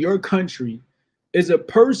into your country is a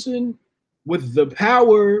person with the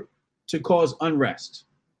power to cause unrest.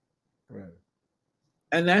 Right.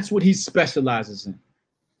 And that's what he specializes in.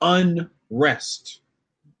 Unrest.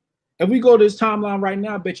 If we go to his timeline right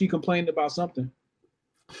now, I bet you complained about something.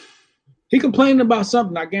 He complained about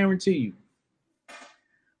something, I guarantee you.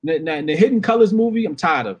 The Hidden Colors movie, I'm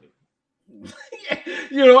tired of it.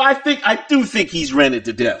 You know, I do think he's rented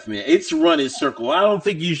to death, man. It's run his circle. I don't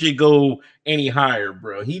think you should go any higher,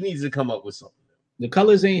 bro. He needs to come up with something. The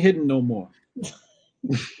colors ain't hidden no more.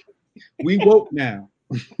 We woke now.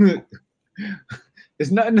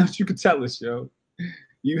 There's nothing else you can tell us, yo.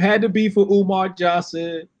 You had to be for Umar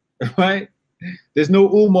Johnson, right? There's no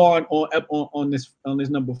Umar on this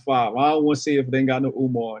number 5. I don't want to see if they ain't got no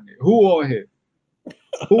Umar on there. Who on here?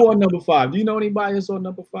 Who on number 5? Do you know anybody else on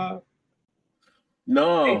number 5?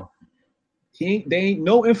 No. There ain't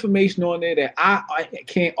no information on there that I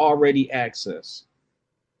can't already access.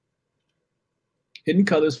 Hidden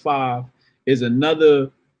Colors 5 is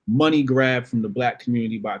another money grab from the black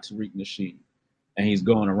community by Tariq Nasheed. And he's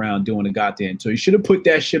going around doing the goddamn tour. You should have put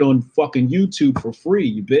that shit on fucking YouTube for free,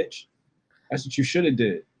 you bitch. That's what you should have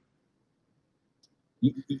did.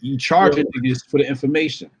 You charging niggas for the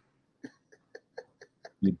information.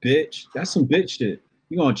 You bitch. That's some bitch shit.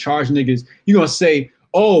 You're gonna charge niggas. You're gonna say,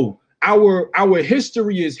 oh, our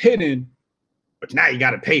history is hidden, but now you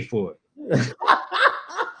gotta pay for it.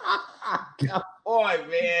 Come on,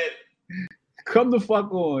 man. Come the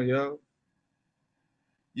fuck on, yo.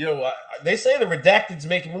 You know, they say the Redacted's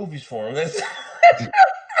making movies for him.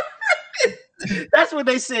 That's what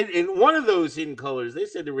they said in one of those Hidden Colors. They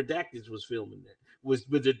said the Redacteds was filming that. Was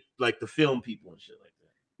with the film people and shit like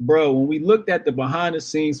that. Bro, when we looked at the behind the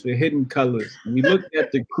scenes for Hidden Colors, and we looked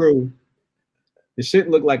at the crew, the shit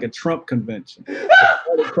looked like a Trump convention.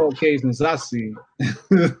 All the Caucasians I see.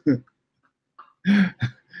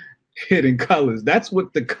 Hidden Colors. That's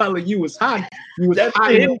what the color you was hiding. You was That's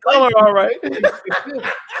hiding. the hidden color, all right.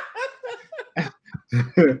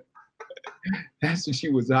 That's what she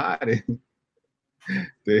was hiding.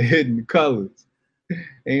 The Hidden Colors.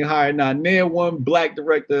 Ain't hired not near one black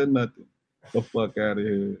director or nothing. The fuck out of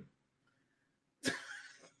here.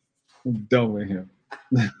 I'm done with him.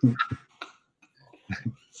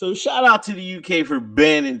 So shout out to the UK for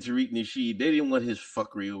banning Tariq Nasheed. They didn't want his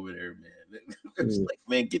fuckery over there, man. It's like,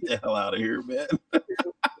 man, get the hell out of here, man.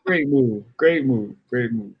 Great move. Great move.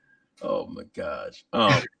 Great move. Oh my gosh.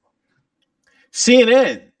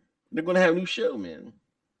 CNN, they're gonna have a new show, man.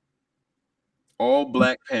 All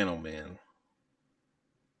black panel, man.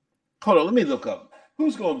 Hold on, let me look up.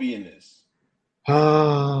 Who's gonna be in this?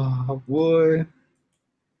 Oh boy.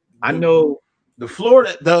 I know the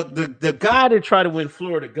Florida, the guy that tried to win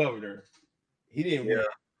Florida governor, he didn't win.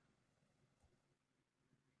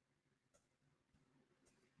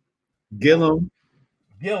 Gillum,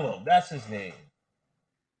 that's his name.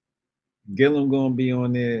 Gillum gonna be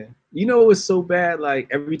on there. You know it's so bad. Like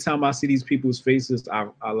every time I see these people's faces, I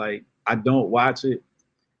don't watch it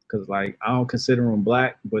because like I don't consider them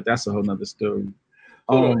black, but that's a whole nother story.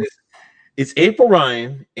 It's April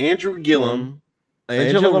Ryan, Andrew Gillum,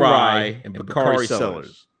 Angela Rye, and Bakari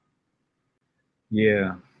Sellers.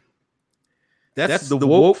 Yeah, that's the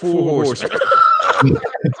woke four horsemen.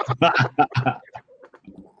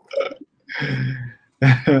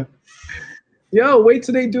 Yo, wait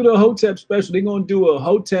till they do the Hotep special. They're gonna do a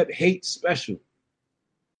Hotep hate special.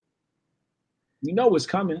 You know what's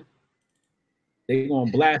coming. They're gonna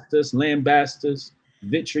blast us, lambast us,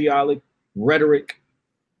 vitriolic rhetoric.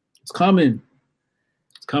 It's coming.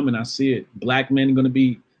 It's coming. I see it. Black men are gonna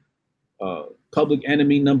be public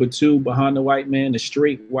enemy number 2 behind the white man, the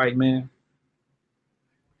straight white man.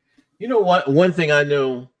 You know what? One thing I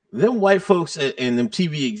know. Them white folks and them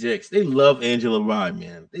TV execs, they love Angela Rye,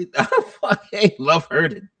 man. They love her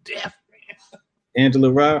to death, man.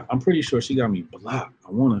 Angela Rye, I'm pretty sure she got me blocked.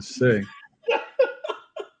 I want to say.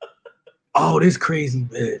 Oh, this crazy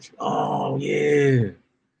bitch. Oh, yeah.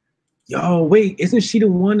 Yo, wait, isn't she the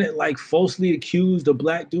one that like falsely accused a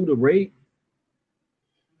black dude of rape?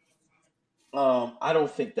 I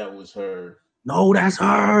don't think that was her. No, that's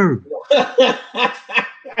her.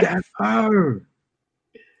 That's her.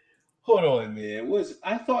 Hold on, man.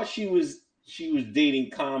 I thought she was dating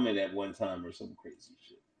Common at one time or some crazy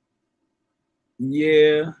shit.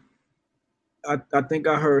 Yeah. I think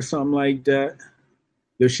I heard something like that.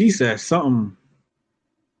 Yo, she said something.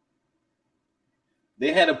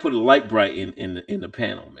 They had to put a light bright in the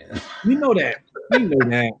panel, man. You know that. You know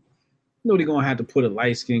that. You know they're gonna have to put a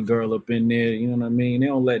light-skinned girl up in there, you know what I mean? They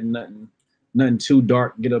don't let nothing nothing too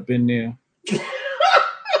dark get up in there. You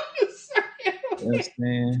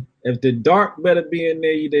understand? If the dark better be in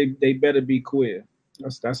there, they better be queer.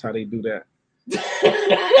 That's how they do that.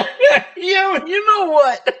 Yo, you know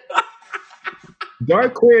what?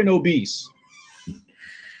 Dark, queer, and obese.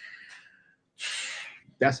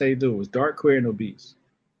 That's how you do it. It's dark, queer, and obese.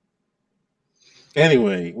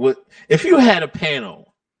 Anyway, what if you had a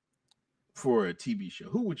panel for a TV show?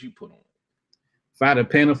 Who would you put on? If I had a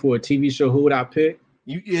panel for a TV show, who would I pick?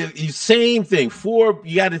 You same thing.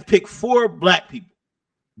 You got to pick 4 black people.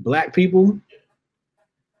 Black people.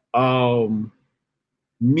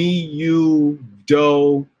 Me, you,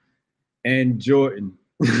 Doe, and Jordan.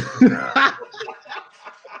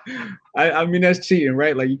 I mean that's cheating,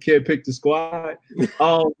 right? Like you can't pick the squad.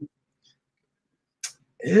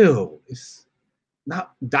 It's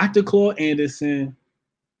not Dr. Claude Anderson,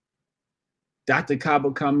 Dr.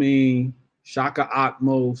 Kaba Kami, Shaka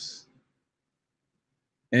Akmos,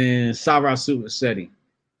 and Sarah Suwasetti.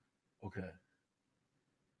 Okay.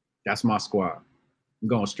 That's my squad. I'm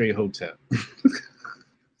going straight Hotep.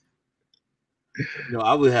 No,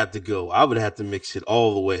 I would have to mix it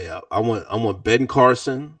all the way up. I want Ben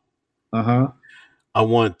Carson. Uh-huh. I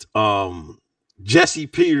want Jesse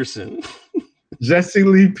Peterson. Jesse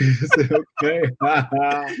Lee Peterson, okay.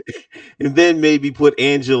 And then maybe put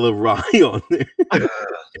Angela Rye on there.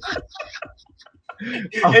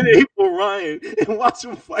 And April Ryan and watch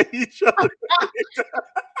them fight each other.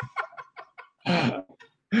 Now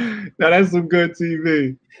that's some good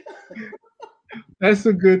TV. That's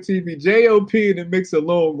some good TV. J.O.P. and the mix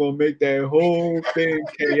alone gonna make that whole thing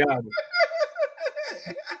chaotic.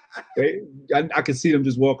 I can see them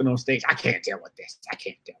just walking on stage. I can't deal with this.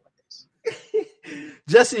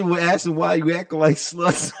 Jesse would ask him, why you acting like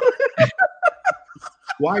sluts?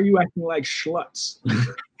 Why are you acting like sluts?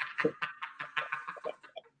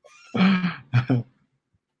 Do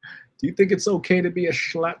you think it's okay to be a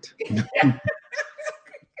slut?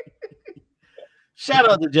 Shout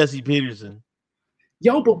out to Jesse Peterson.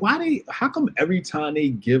 Yo, but how come every time they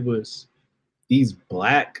give us these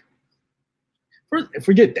black,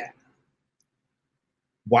 forget that.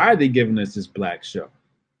 Why are they giving us this black show?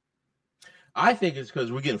 I think it's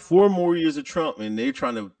because we're getting 4 more years of Trump and they're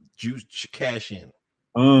trying to cash in.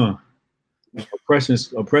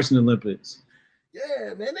 Oppression Olympics.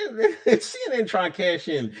 Yeah, man. CNN trying to cash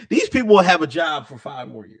in. These people will have a job for 5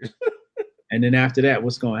 more years. And then after that,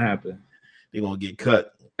 what's going to happen? They're going to get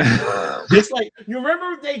cut. It's like, you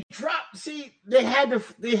remember they dropped, see, they had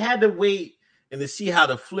to wait and to see how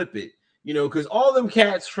to flip it, because all them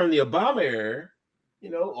cats from the Obama era, they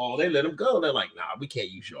let them go. They're like, nah, we can't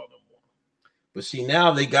use y'all no more. But see,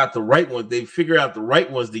 now they got the right one. They figure out the right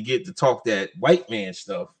ones to get to talk that white man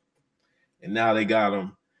stuff. And now they got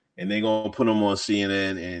them and they're going to put them on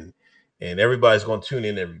CNN and everybody's going to tune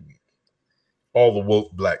in every week. All the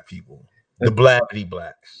woke black people, the blabbity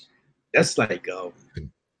blacks. That's like,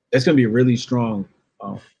 that's going to be a really strong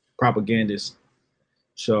propagandist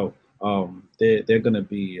show. They're going to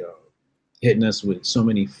be hitting us with so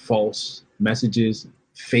many false messages,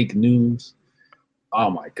 fake news. Oh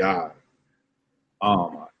my God.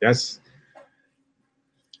 It's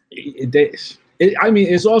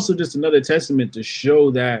also just another testament to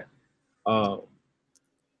show that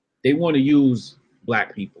they want to use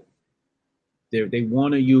black people. They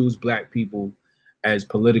want to use black people as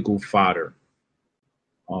political fodder.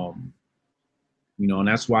 And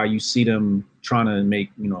that's why you see them trying to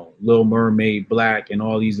make, Little Mermaid black and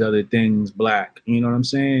all these other things black. You know what I'm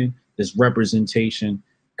saying? This representation.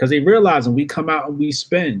 Because they realize when we come out and we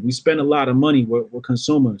spend a lot of money. We're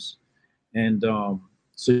consumers. And so,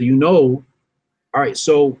 all right,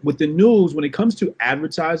 so with the news, when it comes to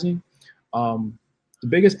advertising, the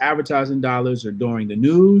biggest advertising dollars are during the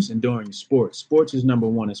news and during sports. Sports is number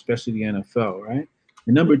 1, especially the NFL, right?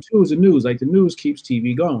 And number 2 is the news. Like the news keeps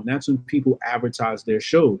TV going. That's when people advertise their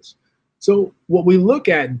shows. So what we look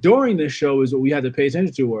at during the show is what we have to pay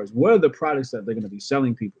attention to is what are the products that they're going to be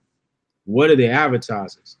selling people? What are the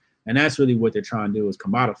advertisers? And that's really what they're trying to do is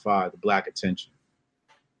commodify the black attention.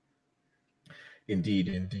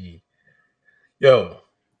 Indeed. Yo,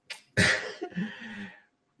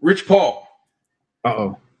 Rich Paul.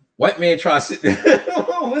 Uh-oh. White man trying to sit there.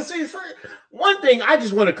 Let's see. One thing, I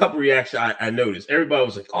just want a couple reactions I noticed. Everybody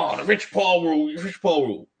was like, oh, the Rich Paul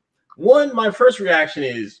rule. One, my first reaction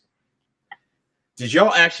is, did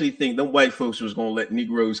y'all actually think them white folks was going to let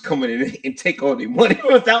Negroes come in and take all their money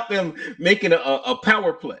without them making a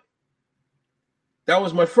power play? That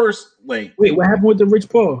was my first lane. Wait, what happened with the Rich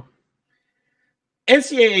Paul?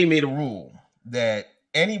 NCAA made a rule that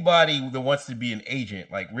anybody that wants to be an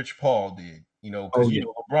agent, like Rich Paul did, You know, because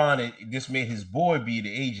LeBron just made his boy be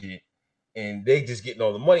the agent, and they just getting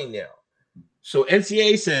all the money now. So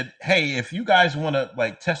NCAA said, "Hey, if you guys want to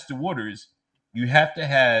like test the waters, you have to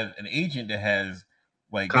have an agent that has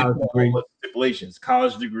like college degree, stipulations,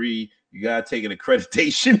 college degree. You gotta take an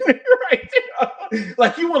accreditation, right there.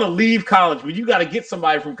 Like you want to leave college, but you got to get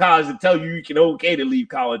somebody from college to tell you can okay to leave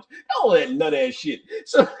college. All that none of that shit.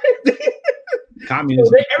 So."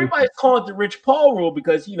 Everybody's calling it the Rich Paul rule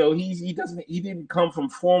because he didn't come from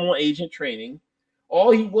formal agent training.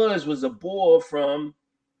 All he was a bull from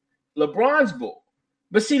LeBron's bull.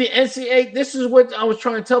 But see, the NCAA, this is what I was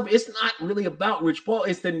trying to tell you. It's not really about Rich Paul.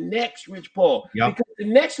 It's the next Rich Paul. Yep. Because the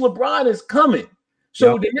next LeBron is coming.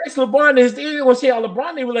 So the next LeBron is there. You're going to see how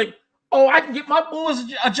LeBron, they were like, oh, I can get my bulls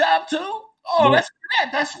a job too? Oh, let's do that.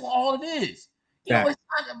 That's all it is. It's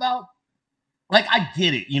not about, like, I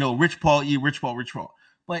get it. Rich Paul.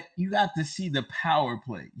 But you got to see the power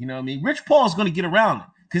play. You know what I mean? Rich Paul is going to get around it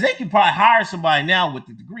because they can probably hire somebody now with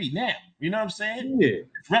the degree now. You know what I'm saying? Yeah.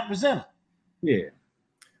 Represent them. Yeah.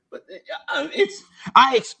 But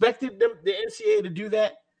I expected the NCAA to do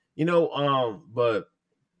that, but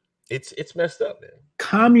it's messed up, man.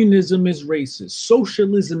 Communism is racist.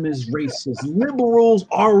 Socialism is racist. Liberals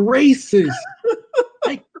are racist.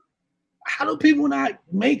 Like, how do people not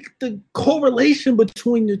make the correlation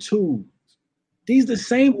between the two? These are the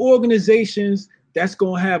same organizations that's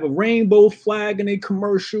gonna have a rainbow flag in a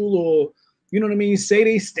commercial, or say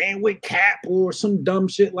they stand with Cap or some dumb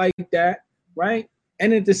shit like that, right?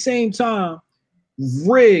 And at the same time,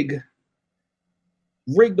 rig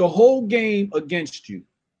the whole game against you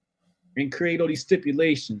and create all these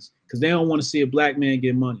stipulations because they don't want to see a black man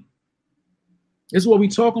get money. This is what we're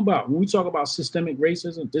talking about. When we talk about systemic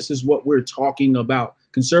racism, this is what we're talking about.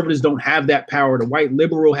 Conservatives don't have that power. The white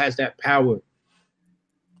liberal has that power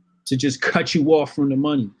to just cut you off from the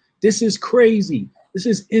money. This is crazy. This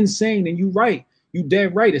is insane. And you're right. You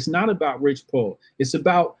dead right. It's not about Rich Paul. It's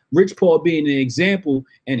about Rich Paul being an example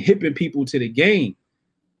and hipping people to the game.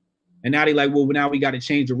 And now they like, well, now we got to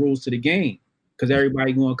change the rules to the game because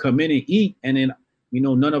everybody going to come in and eat. And then,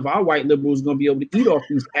 none of our white liberals going to be able to eat off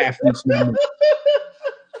these athletes no more.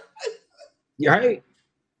 Right?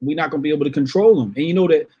 We're not going to be able to control them. And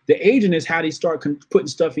that the agent is how they start putting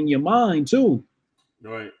stuff in your mind too.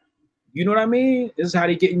 Right. You know what I mean? This is how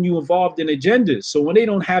they're getting you involved in agendas. So when they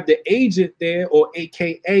don't have the agent there, or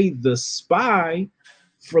AKA the spy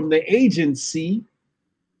from the agency,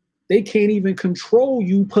 they can't even control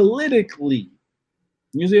you politically.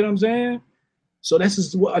 You see what I'm saying? So this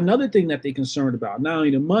is another thing that they're concerned about. Not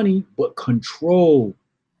only the money, but control.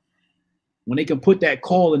 When they can put that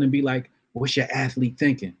call in and be like, what's your athlete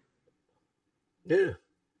thinking? Yeah.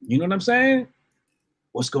 You know what I'm saying?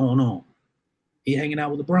 What's going on? He hanging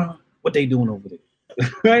out with LeBron? What they doing over there?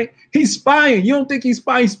 Right? He's spying. You don't think he's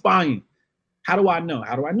spying? How do I know?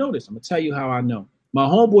 How do I know this? I'm going to tell you how I know. My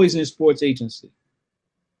homeboy's in a sports agency.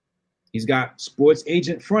 He's got sports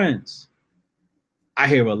agent friends. I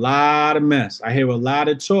hear a lot of mess. I hear a lot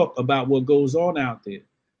of talk about what goes on out there.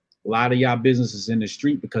 A lot of y'all businesses in the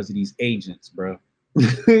street because of these agents, bro.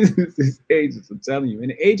 These agents, I'm telling you. And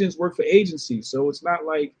the agents work for agencies, so it's not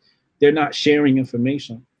like they're not sharing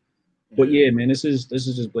information. But yeah, man, this is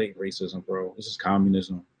just blatant racism, bro. This is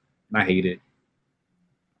communism, and I hate it.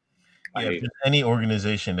 Any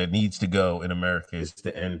organization that needs to go in America is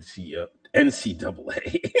the NCAA.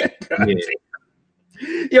 Yeah.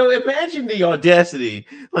 Yo, imagine the audacity.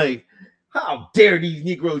 Like, how dare these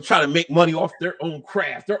Negroes try to make money off their own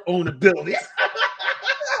craft, their own ability?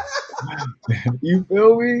 You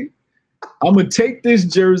feel me? I'm gonna take this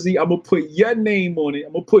jersey. I'm gonna put your name on it.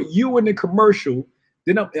 I'm gonna put you in the commercial.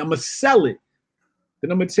 Then I'm gonna sell it.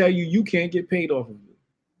 Then I'm gonna tell you you can't get paid off of it.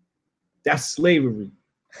 That's slavery.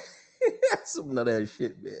 That's some of that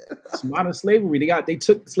shit, man. It's modern slavery. They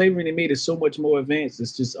took slavery and they made it so much more advanced.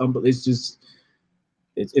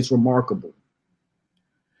 It's remarkable.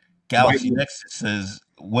 Galaxy Nexus says,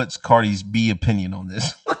 "What's Cardi's B opinion on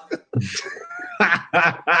this?"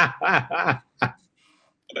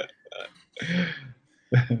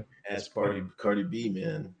 That's Cardi B,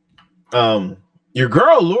 man. Your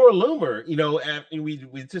girl Laura Loomer,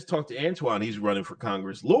 we just talked to Antoine. He's running for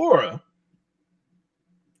Congress. Laura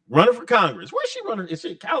running for Congress. Where's she running? Is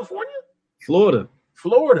it California? Florida.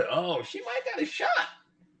 Oh, she might got a shot.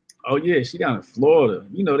 Oh yeah, she down in Florida.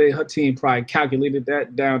 Her team probably calculated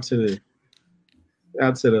that down to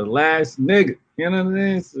the last nigga. You know what I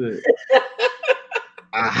mean? So,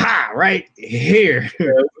 aha, right here.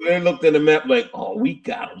 They looked at the map like, oh, we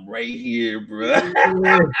got him right here, bro.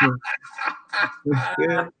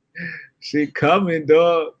 She coming,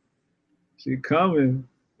 dog. She coming.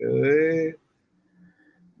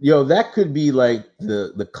 Yo, that could be like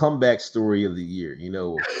the comeback story of the year. You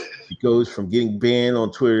know, she goes from getting banned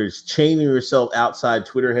on Twitter, chaining herself outside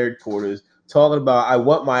Twitter headquarters, talking about, I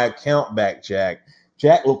want my account back, Jack.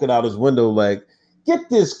 Jack looking out his window like, get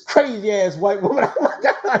this crazy ass white woman. Oh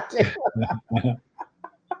my God.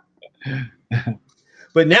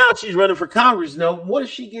 But now she's running for Congress. Now, what if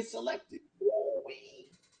she gets elected?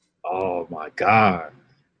 Oh my God.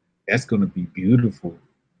 That's gonna be beautiful.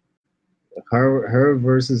 Her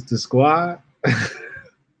versus the squad.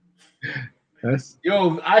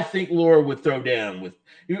 I think Laura would throw down with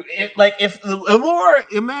you. If Laura,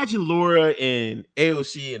 imagine Laura and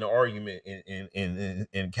AOC in an argument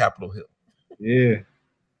in Capitol Hill. Yeah.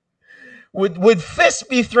 Would fists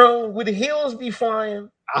be thrown? Would heels be flying?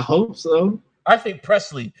 I hope so. I think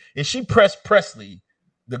Presley, if she pressed Presley,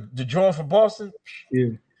 the draw from Boston,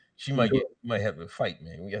 yeah. She might have a fight,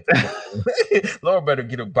 man. We got to Laura better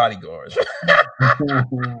get her bodyguards.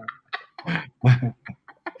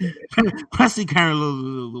 Presley carrying a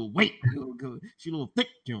little weight. She a little thick,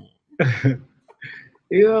 John.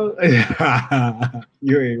 You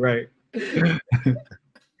ain't right.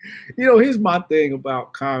 Here's my thing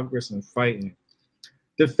about Congress and fighting.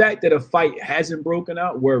 The fact that a fight hasn't broken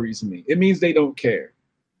out worries me. It means they don't care.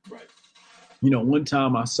 Right. One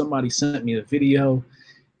time somebody sent me a video.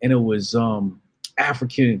 And it was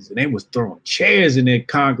Africans, and they was throwing chairs in their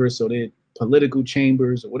Congress or their political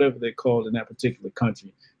chambers or whatever they're called in that particular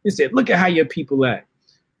country. They said, look at how your people act.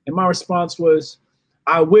 And my response was,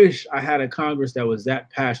 I wish I had a Congress that was that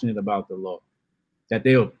passionate about the law, that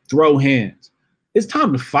they'll throw hands. It's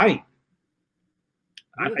time to fight.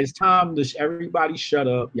 It's time to everybody shut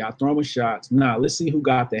up. Y'all throwing shots. Nah, let's see who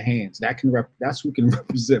got the hands. That's who can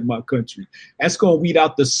represent my country. That's going to weed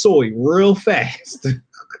out the soy real fast.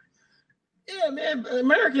 Yeah, man.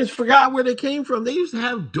 Americans forgot where they came from. They used to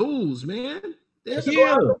have duels, man. They used to go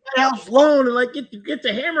out to the White House alone and get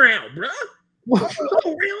the hammer out, bro. Oh,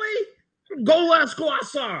 really? Go, let's go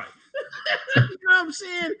outside. You know what I'm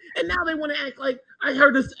saying? And now they want to act like I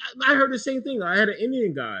heard the same thing. I had an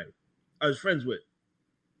Indian guy I was friends with.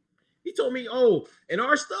 He told me, "Oh, and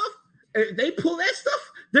our stuff, they pull that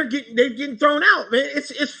stuff. They're getting thrown out, man.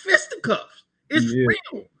 It's fisticuffs. It's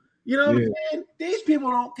real. You know what I'm saying? These people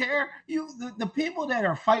don't care. The people that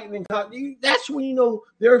are fighting that's when you know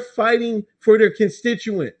they're fighting for their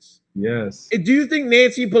constituents. Yes. Do you think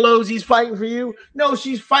Nancy Pelosi's fighting for you? No,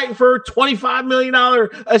 she's fighting for her $25 million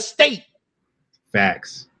estate.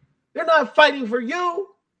 Facts. They're not fighting for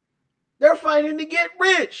you. They're fighting to get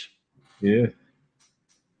rich. Yeah.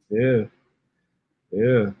 Yeah.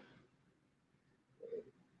 Yeah.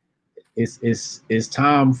 It's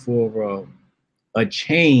time for a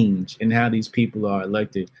change in how these people are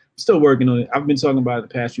elected. I'm still working on it. I've been talking about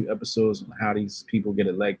the past few episodes on how these people get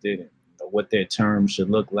elected and what their term should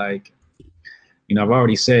look like. I've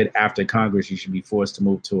already said after Congress, you should be forced to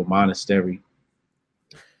move to a monastery.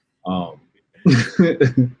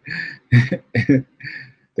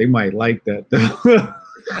 They might like that though.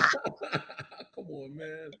 Come on,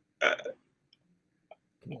 man.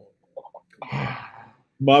 Come on.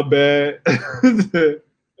 My bad.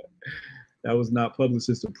 That was not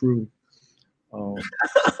publicist approved. Yo,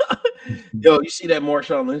 you see that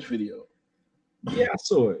Marshawn Lynch video? Yeah, I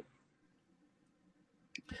saw it.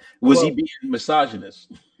 Was he being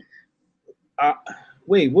misogynist?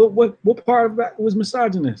 Wait, what part of that was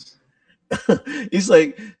misogynist? He's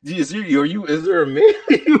like, is there a man?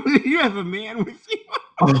 You have a man with you?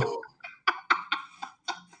 Oh.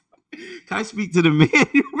 Can I speak to the man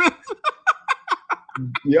you with?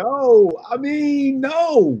 Yo, I mean,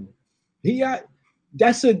 no.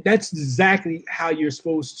 That's exactly how you're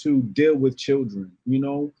supposed to deal with children.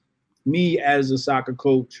 Me as a soccer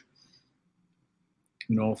coach,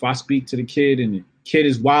 if I speak to the kid and the kid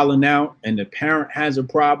is wilding out and the parent has a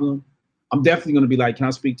problem, I'm definitely going to be like, can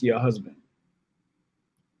I speak to your husband?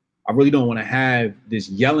 I really don't want to have this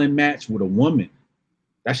yelling match with a woman.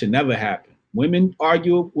 That should never happen. Women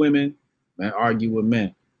argue with women, men argue with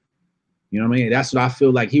men. You know what I mean? That's what I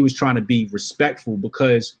feel like he was trying to be respectful,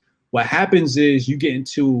 because what happens is you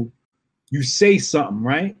say something,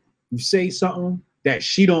 right? You say something that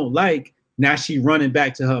she don't like. Now she running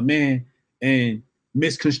back to her man and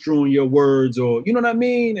misconstruing your words, or you know what I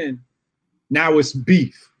mean? And now it's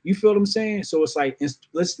beef. You feel what I'm saying? So it's like,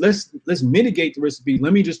 let's mitigate the risk of beef.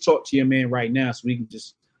 Let me just talk to your man right now so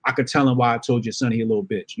I could tell him why I told your son he a little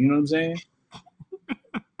bitch. You know what I'm saying?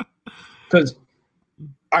 Because,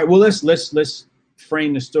 all right, well, let's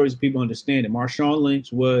frame the stories so people understand it. Marshawn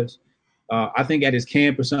Lynch was, I think at his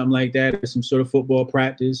camp or something like that, or some sort of football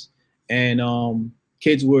practice, and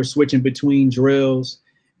kids were switching between drills,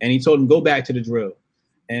 and he told them, go back to the drill.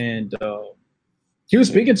 and he was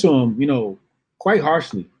speaking to him, quite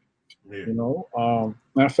harshly. Yeah.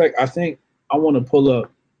 Matter of fact, I think I want to pull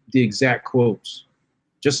up the exact quotes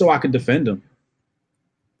just so I could defend him,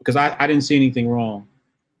 because I didn't see anything wrong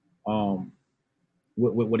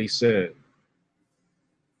with what he said.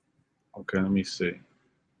 Okay, let me see.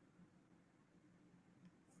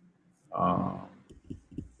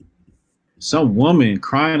 Some woman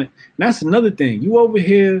crying. And that's another thing. You over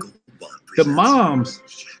here, the moms,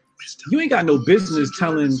 you ain't got no business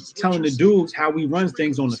telling the dudes how we run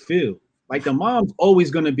things on the field. Like, the mom's always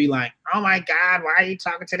gonna be like, oh my God, why are you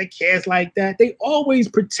talking to the kids like that? They always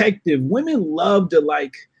protective. Women love to,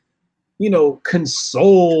 like,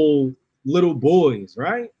 console little boys,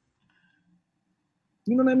 right?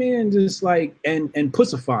 You know what I mean? Just like and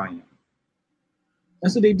pussify them.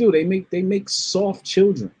 That's what they do. They make soft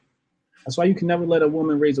children. That's why you can never let a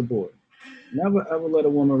woman raise a boy. Never ever let a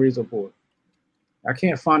woman raise a boy. I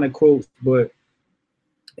can't find a quote, but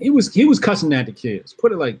he was cussing at the kids.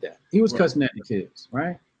 Put it like that. He was cussing at the kids,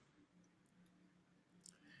 right?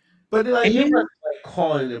 But like, he wasn't like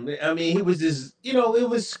calling them. I mean, he was just, it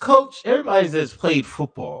was coach. Everybody that's played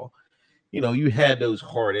football, you had those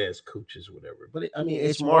hard ass coaches, or whatever. But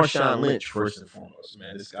it's Marshawn Lynch first and foremost,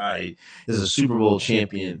 man. This guy is a Super Bowl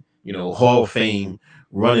champion, Hall of Fame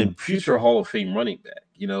future Hall of Fame running back,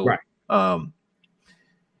 Right.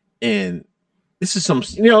 And this is some,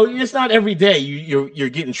 it's not every day you're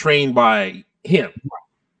getting trained by him.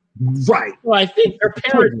 Right. Well, I think their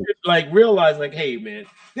parents should realize, hey, man,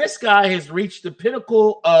 this guy has reached the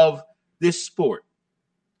pinnacle of this sport.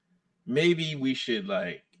 Maybe we should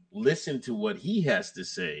listen to what he has to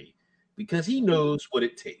say, because he knows what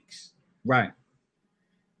it takes. Right.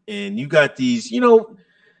 And you got these,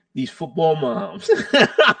 these football moms.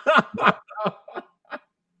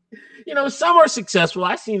 Some are successful.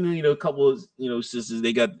 I've seen, a couple of, sisters,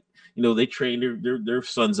 they got, they train their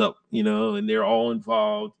sons up, and they're all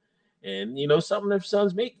involved. And, some of their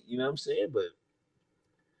sons make it, what I'm saying? But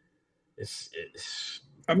it's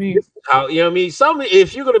how, some,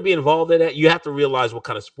 if you're going to be involved in that, you have to realize what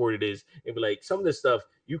kind of sport it is. And be like, some of this stuff,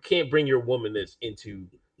 you can't bring your womanness into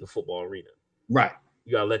the football arena. Right.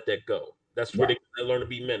 You got to let that go. That's where they learn to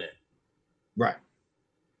be men at. Right.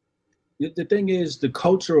 The thing is, the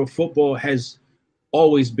culture of football has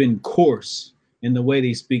always been coarse in the way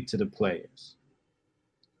they speak to the players.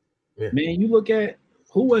 Yeah. Man, you look at,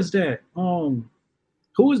 who was that? Who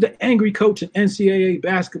was the angry coach in NCAA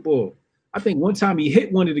basketball? I think one time he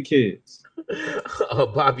hit one of the kids.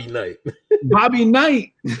 Bobby Knight. Bobby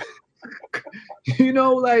Knight.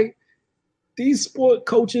 These sport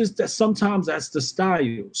coaches, that sometimes that's the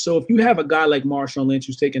style. So if you have a guy like Marshawn Lynch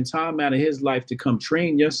who's taking time out of his life to come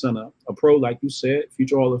train your son up, a pro, like you said,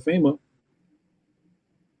 future Hall of Famer,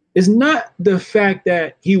 it's not the fact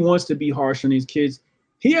that he wants to be harsh on these kids.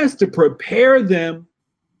 He has to prepare them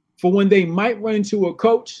for when they might run into a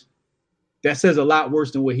coach that says a lot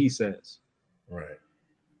worse than what he says. Right.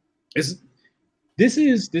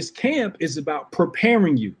 This camp is about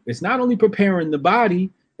preparing you. It's not only preparing the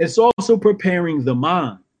body, it's also preparing the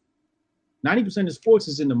mind. 90% of sports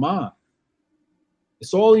is in the mind.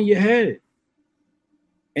 It's all in your head.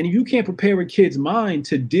 And if you can't prepare a kid's mind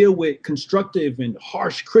to deal with constructive and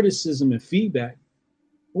harsh criticism and feedback,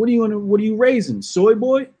 what are you raising? Soy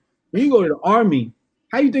boy? When you go to the Army,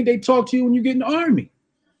 how you think they talk to you when you get in the Army?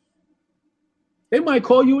 They might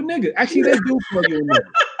call you a nigga. Actually, they do call you a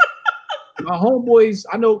nigga. My homeboys,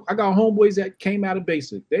 I got homeboys that came out of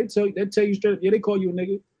basic. They tell you straight up, yeah, they call you a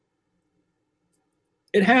nigga.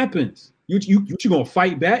 It happens. You gonna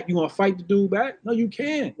fight back? You gonna fight the dude back? No, you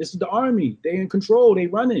can't. This is the Army. They in control. They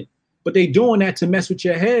run it. But they doing that to mess with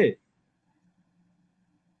your head,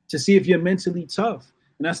 to see if you're mentally tough.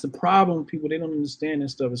 And that's the problem with people. They don't understand that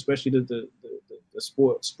stuff, especially the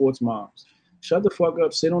sports moms. Shut the fuck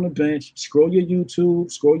up, sit on the bench, scroll your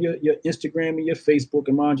YouTube, scroll your Instagram and your Facebook,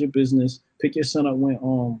 and mind your business. Pick your son up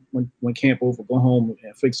when camp over, go home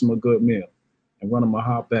and fix him a good meal and run him a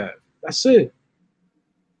hot bath. That's it.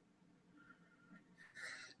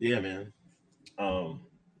 Yeah, man.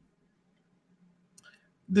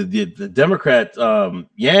 The Democrat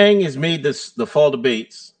Yang has made the fall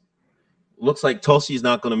debates. Looks like Tulsi's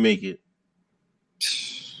not going to make it,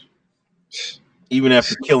 even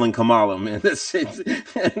after killing Kamala. Man, that's it.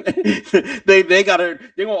 they got her.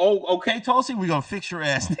 They go, oh, okay, Tulsi, we're gonna fix your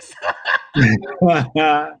ass. We don't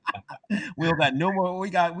got no more. We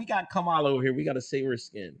got Kamala over here. We got to save her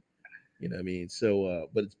skin. You know what I mean? So,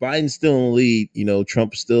 but it's Biden's still in the lead.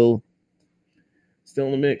 Trump's still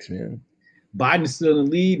in the mix, man. Biden's still in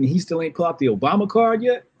the lead, and he still ain't pulled out the Obama card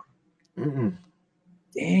yet. Mm-mm.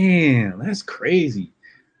 Damn, that's crazy.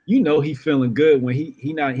 you know he feeling good when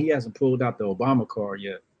he hasn't pulled out the Obama card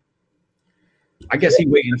yet. I guess he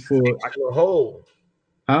waiting for a hole.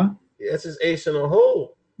 Huh? Yeah, that's his ace in a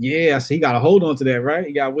hole. Yeah, so he got to hold on to that, right?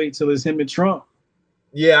 He got to wait till it's him and Trump.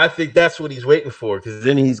 Yeah, I think that's what he's waiting for, because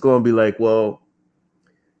then he's going to be like, well,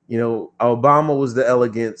 you know, Obama was the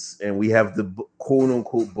elegance, and we have the quote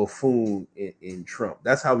unquote buffoon in Trump.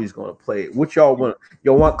 That's how he's going to play it. What y'all want?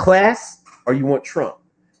 Y'all want class or you want Trump?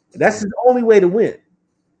 That's his only way to win.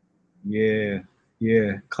 Yeah.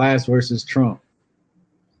 Class versus Trump.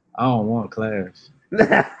 I don't want class.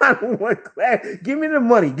 I don't want class. Give me the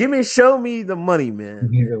money. Show me the money, man.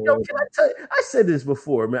 Yo, can I tell you? I said this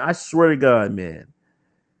before, man. I swear to God, man.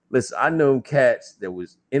 Listen, I know cats that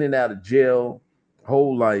was in and out of jail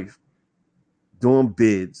whole life doing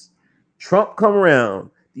bids. Trump come around.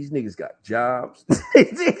 These niggas got jobs.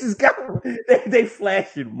 they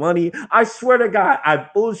flashing money. I swear to God, I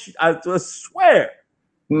bullshit. I just swear.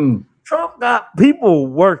 Trump got people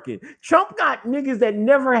working. Trump got niggas that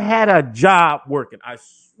never had a job working. I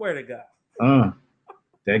swear to God.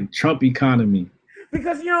 That Trump economy.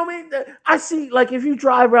 Because you know what I mean? I see, like, if you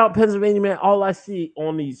drive around Pennsylvania, man, all I see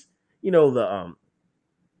on these, the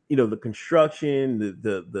construction,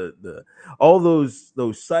 the all those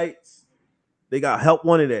sites, they got help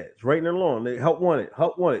wanted ads right in their lawn. They help wanted,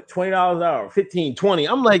 $20 an hour, 15, 20.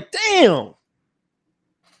 I'm like, damn.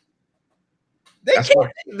 They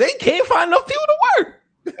can't find enough people to work.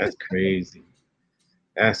 That's crazy.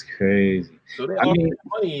 So they all get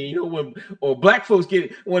money, when black folks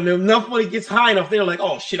when enough money gets high enough, they're like,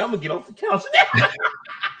 oh shit, I'm gonna get off the couch.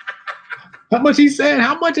 How much he said?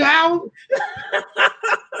 How much an hour?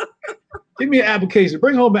 Give me an application.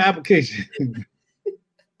 Bring home an application.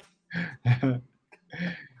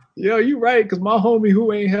 Yo, you right, because my homie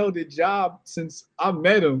who ain't held a job since I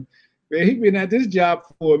met him, man, he been at this job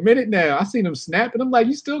for a minute now. I seen him snapping. I'm like,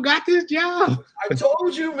 you still got this job? I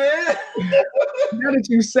told you, man. Now that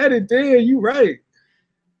you said it there, you right.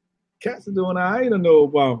 Cats are doing I ain't know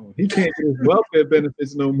Obama. He can't get his welfare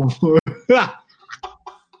benefits no more. But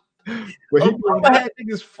Obama had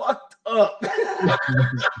niggas fucked up.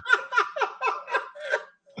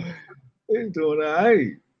 He's doing all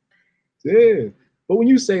right. Yeah. But when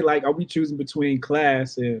you say, like, are we choosing between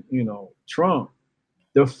class and, Trump?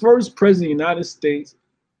 The first president of the United States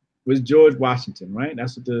was George Washington, right?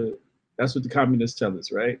 That's what the communists tell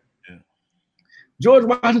us, right? Yeah. George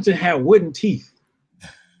Washington had wooden teeth.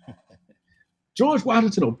 George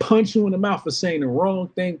Washington will punch you in the mouth for saying the wrong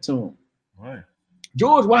thing to him. Right.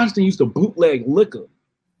 George Washington used to bootleg liquor.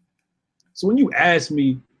 So when you ask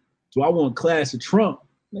me, do I want class or Trump?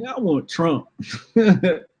 I want Trump.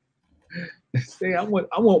 Say I want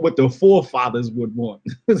what the forefathers would want.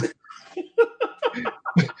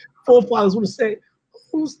 Forefathers would say,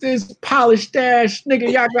 "Who's this polished ass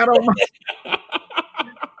nigga y'all got on my?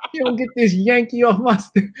 You don't get this Yankee off my.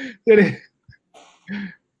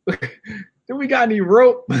 Do we got any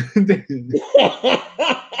rope?"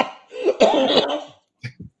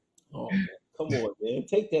 Oh, come on, man,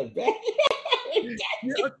 take that back.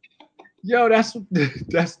 Yo, that's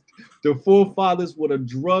the forefathers would have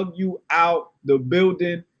drug you out the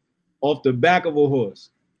building off the back of a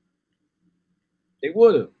horse. They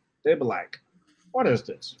would have. They'd be like, what is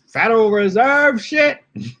this? Federal Reserve shit?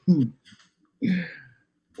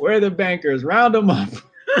 Where are the bankers? Round them up.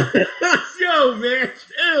 Yo, man,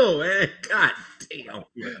 chill, man. God damn.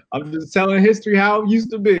 I'm just telling history how it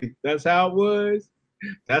used to be. That's how it was.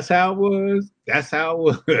 That's how it was. That's how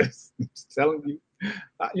it was. I'm just telling you.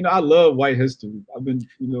 I love white history. I've been,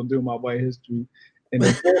 doing my white history, and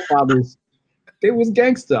the forefathers, they was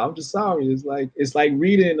gangster. I'm just sorry. It's like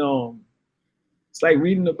reading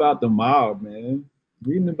about the mob, man.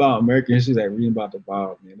 Reading about American history is like reading about the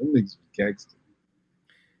mob, man. Them niggas was gangster.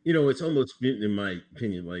 It's almost been, in my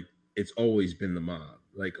opinion, like it's always been the mob.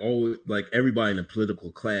 Like everybody in the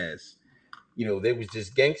political class, they was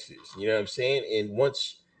just gangsters. You know what I'm saying? And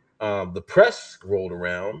once the press rolled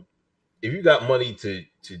around, if you got money to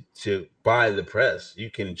buy the press,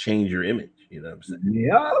 you can change your image. You know what I'm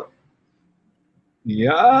saying?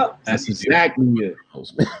 Yeah. That's exactly it.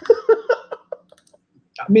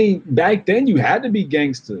 I mean, back then you had to be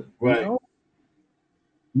gangster, right?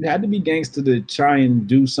 You had to be gangster to try and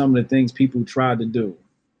do some of the things people tried to do.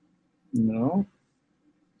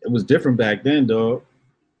 It was different back then, dog.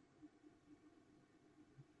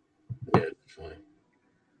 Yeah, definitely.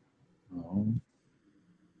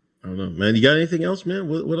 I don't know, man. You got anything else, man?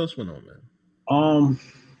 What else went on, man?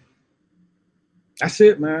 That's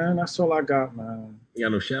it, man. That's all I got, man. You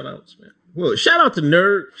got no shout outs, man? Well, shout out to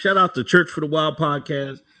Nerd. Shout out to Church for the Wild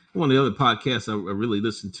podcast. One of the other podcasts I really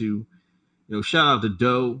listen to. shout out to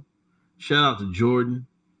Doe. Shout out to Jordan.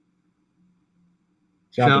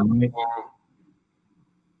 Shout out to Nick.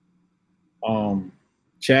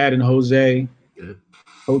 Chad and Jose. Good.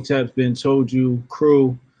 Hotep's Been Told You,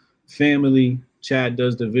 crew, family. Chad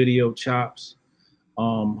does the video chops.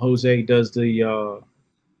 Jose does the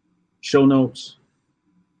show notes.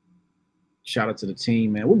 Shout out to the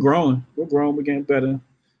team, man. We're growing. We're getting better.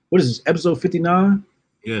 What is this, episode 59?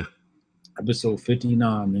 Yeah. Episode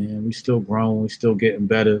 59, man. We still growing. We still getting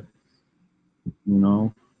better.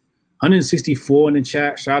 164 in the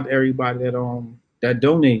chat. Shout out to everybody that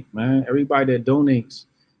donate, man. Everybody that donates.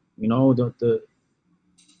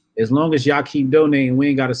 As long as y'all keep donating, we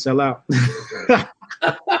ain't got to sell out.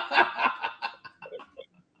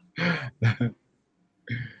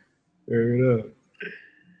 Fair enough.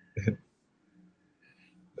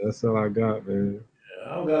 That's all I got, man.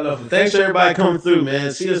 I don't got nothing. Thanks for everybody coming through,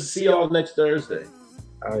 man. See y'all next Thursday.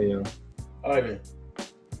 Oh, yeah. All right, man.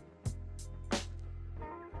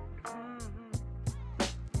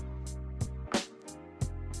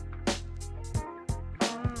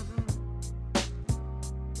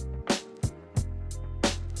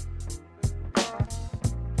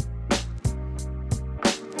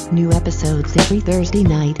 New episodes every Thursday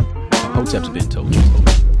night. Hotep's Been Told You.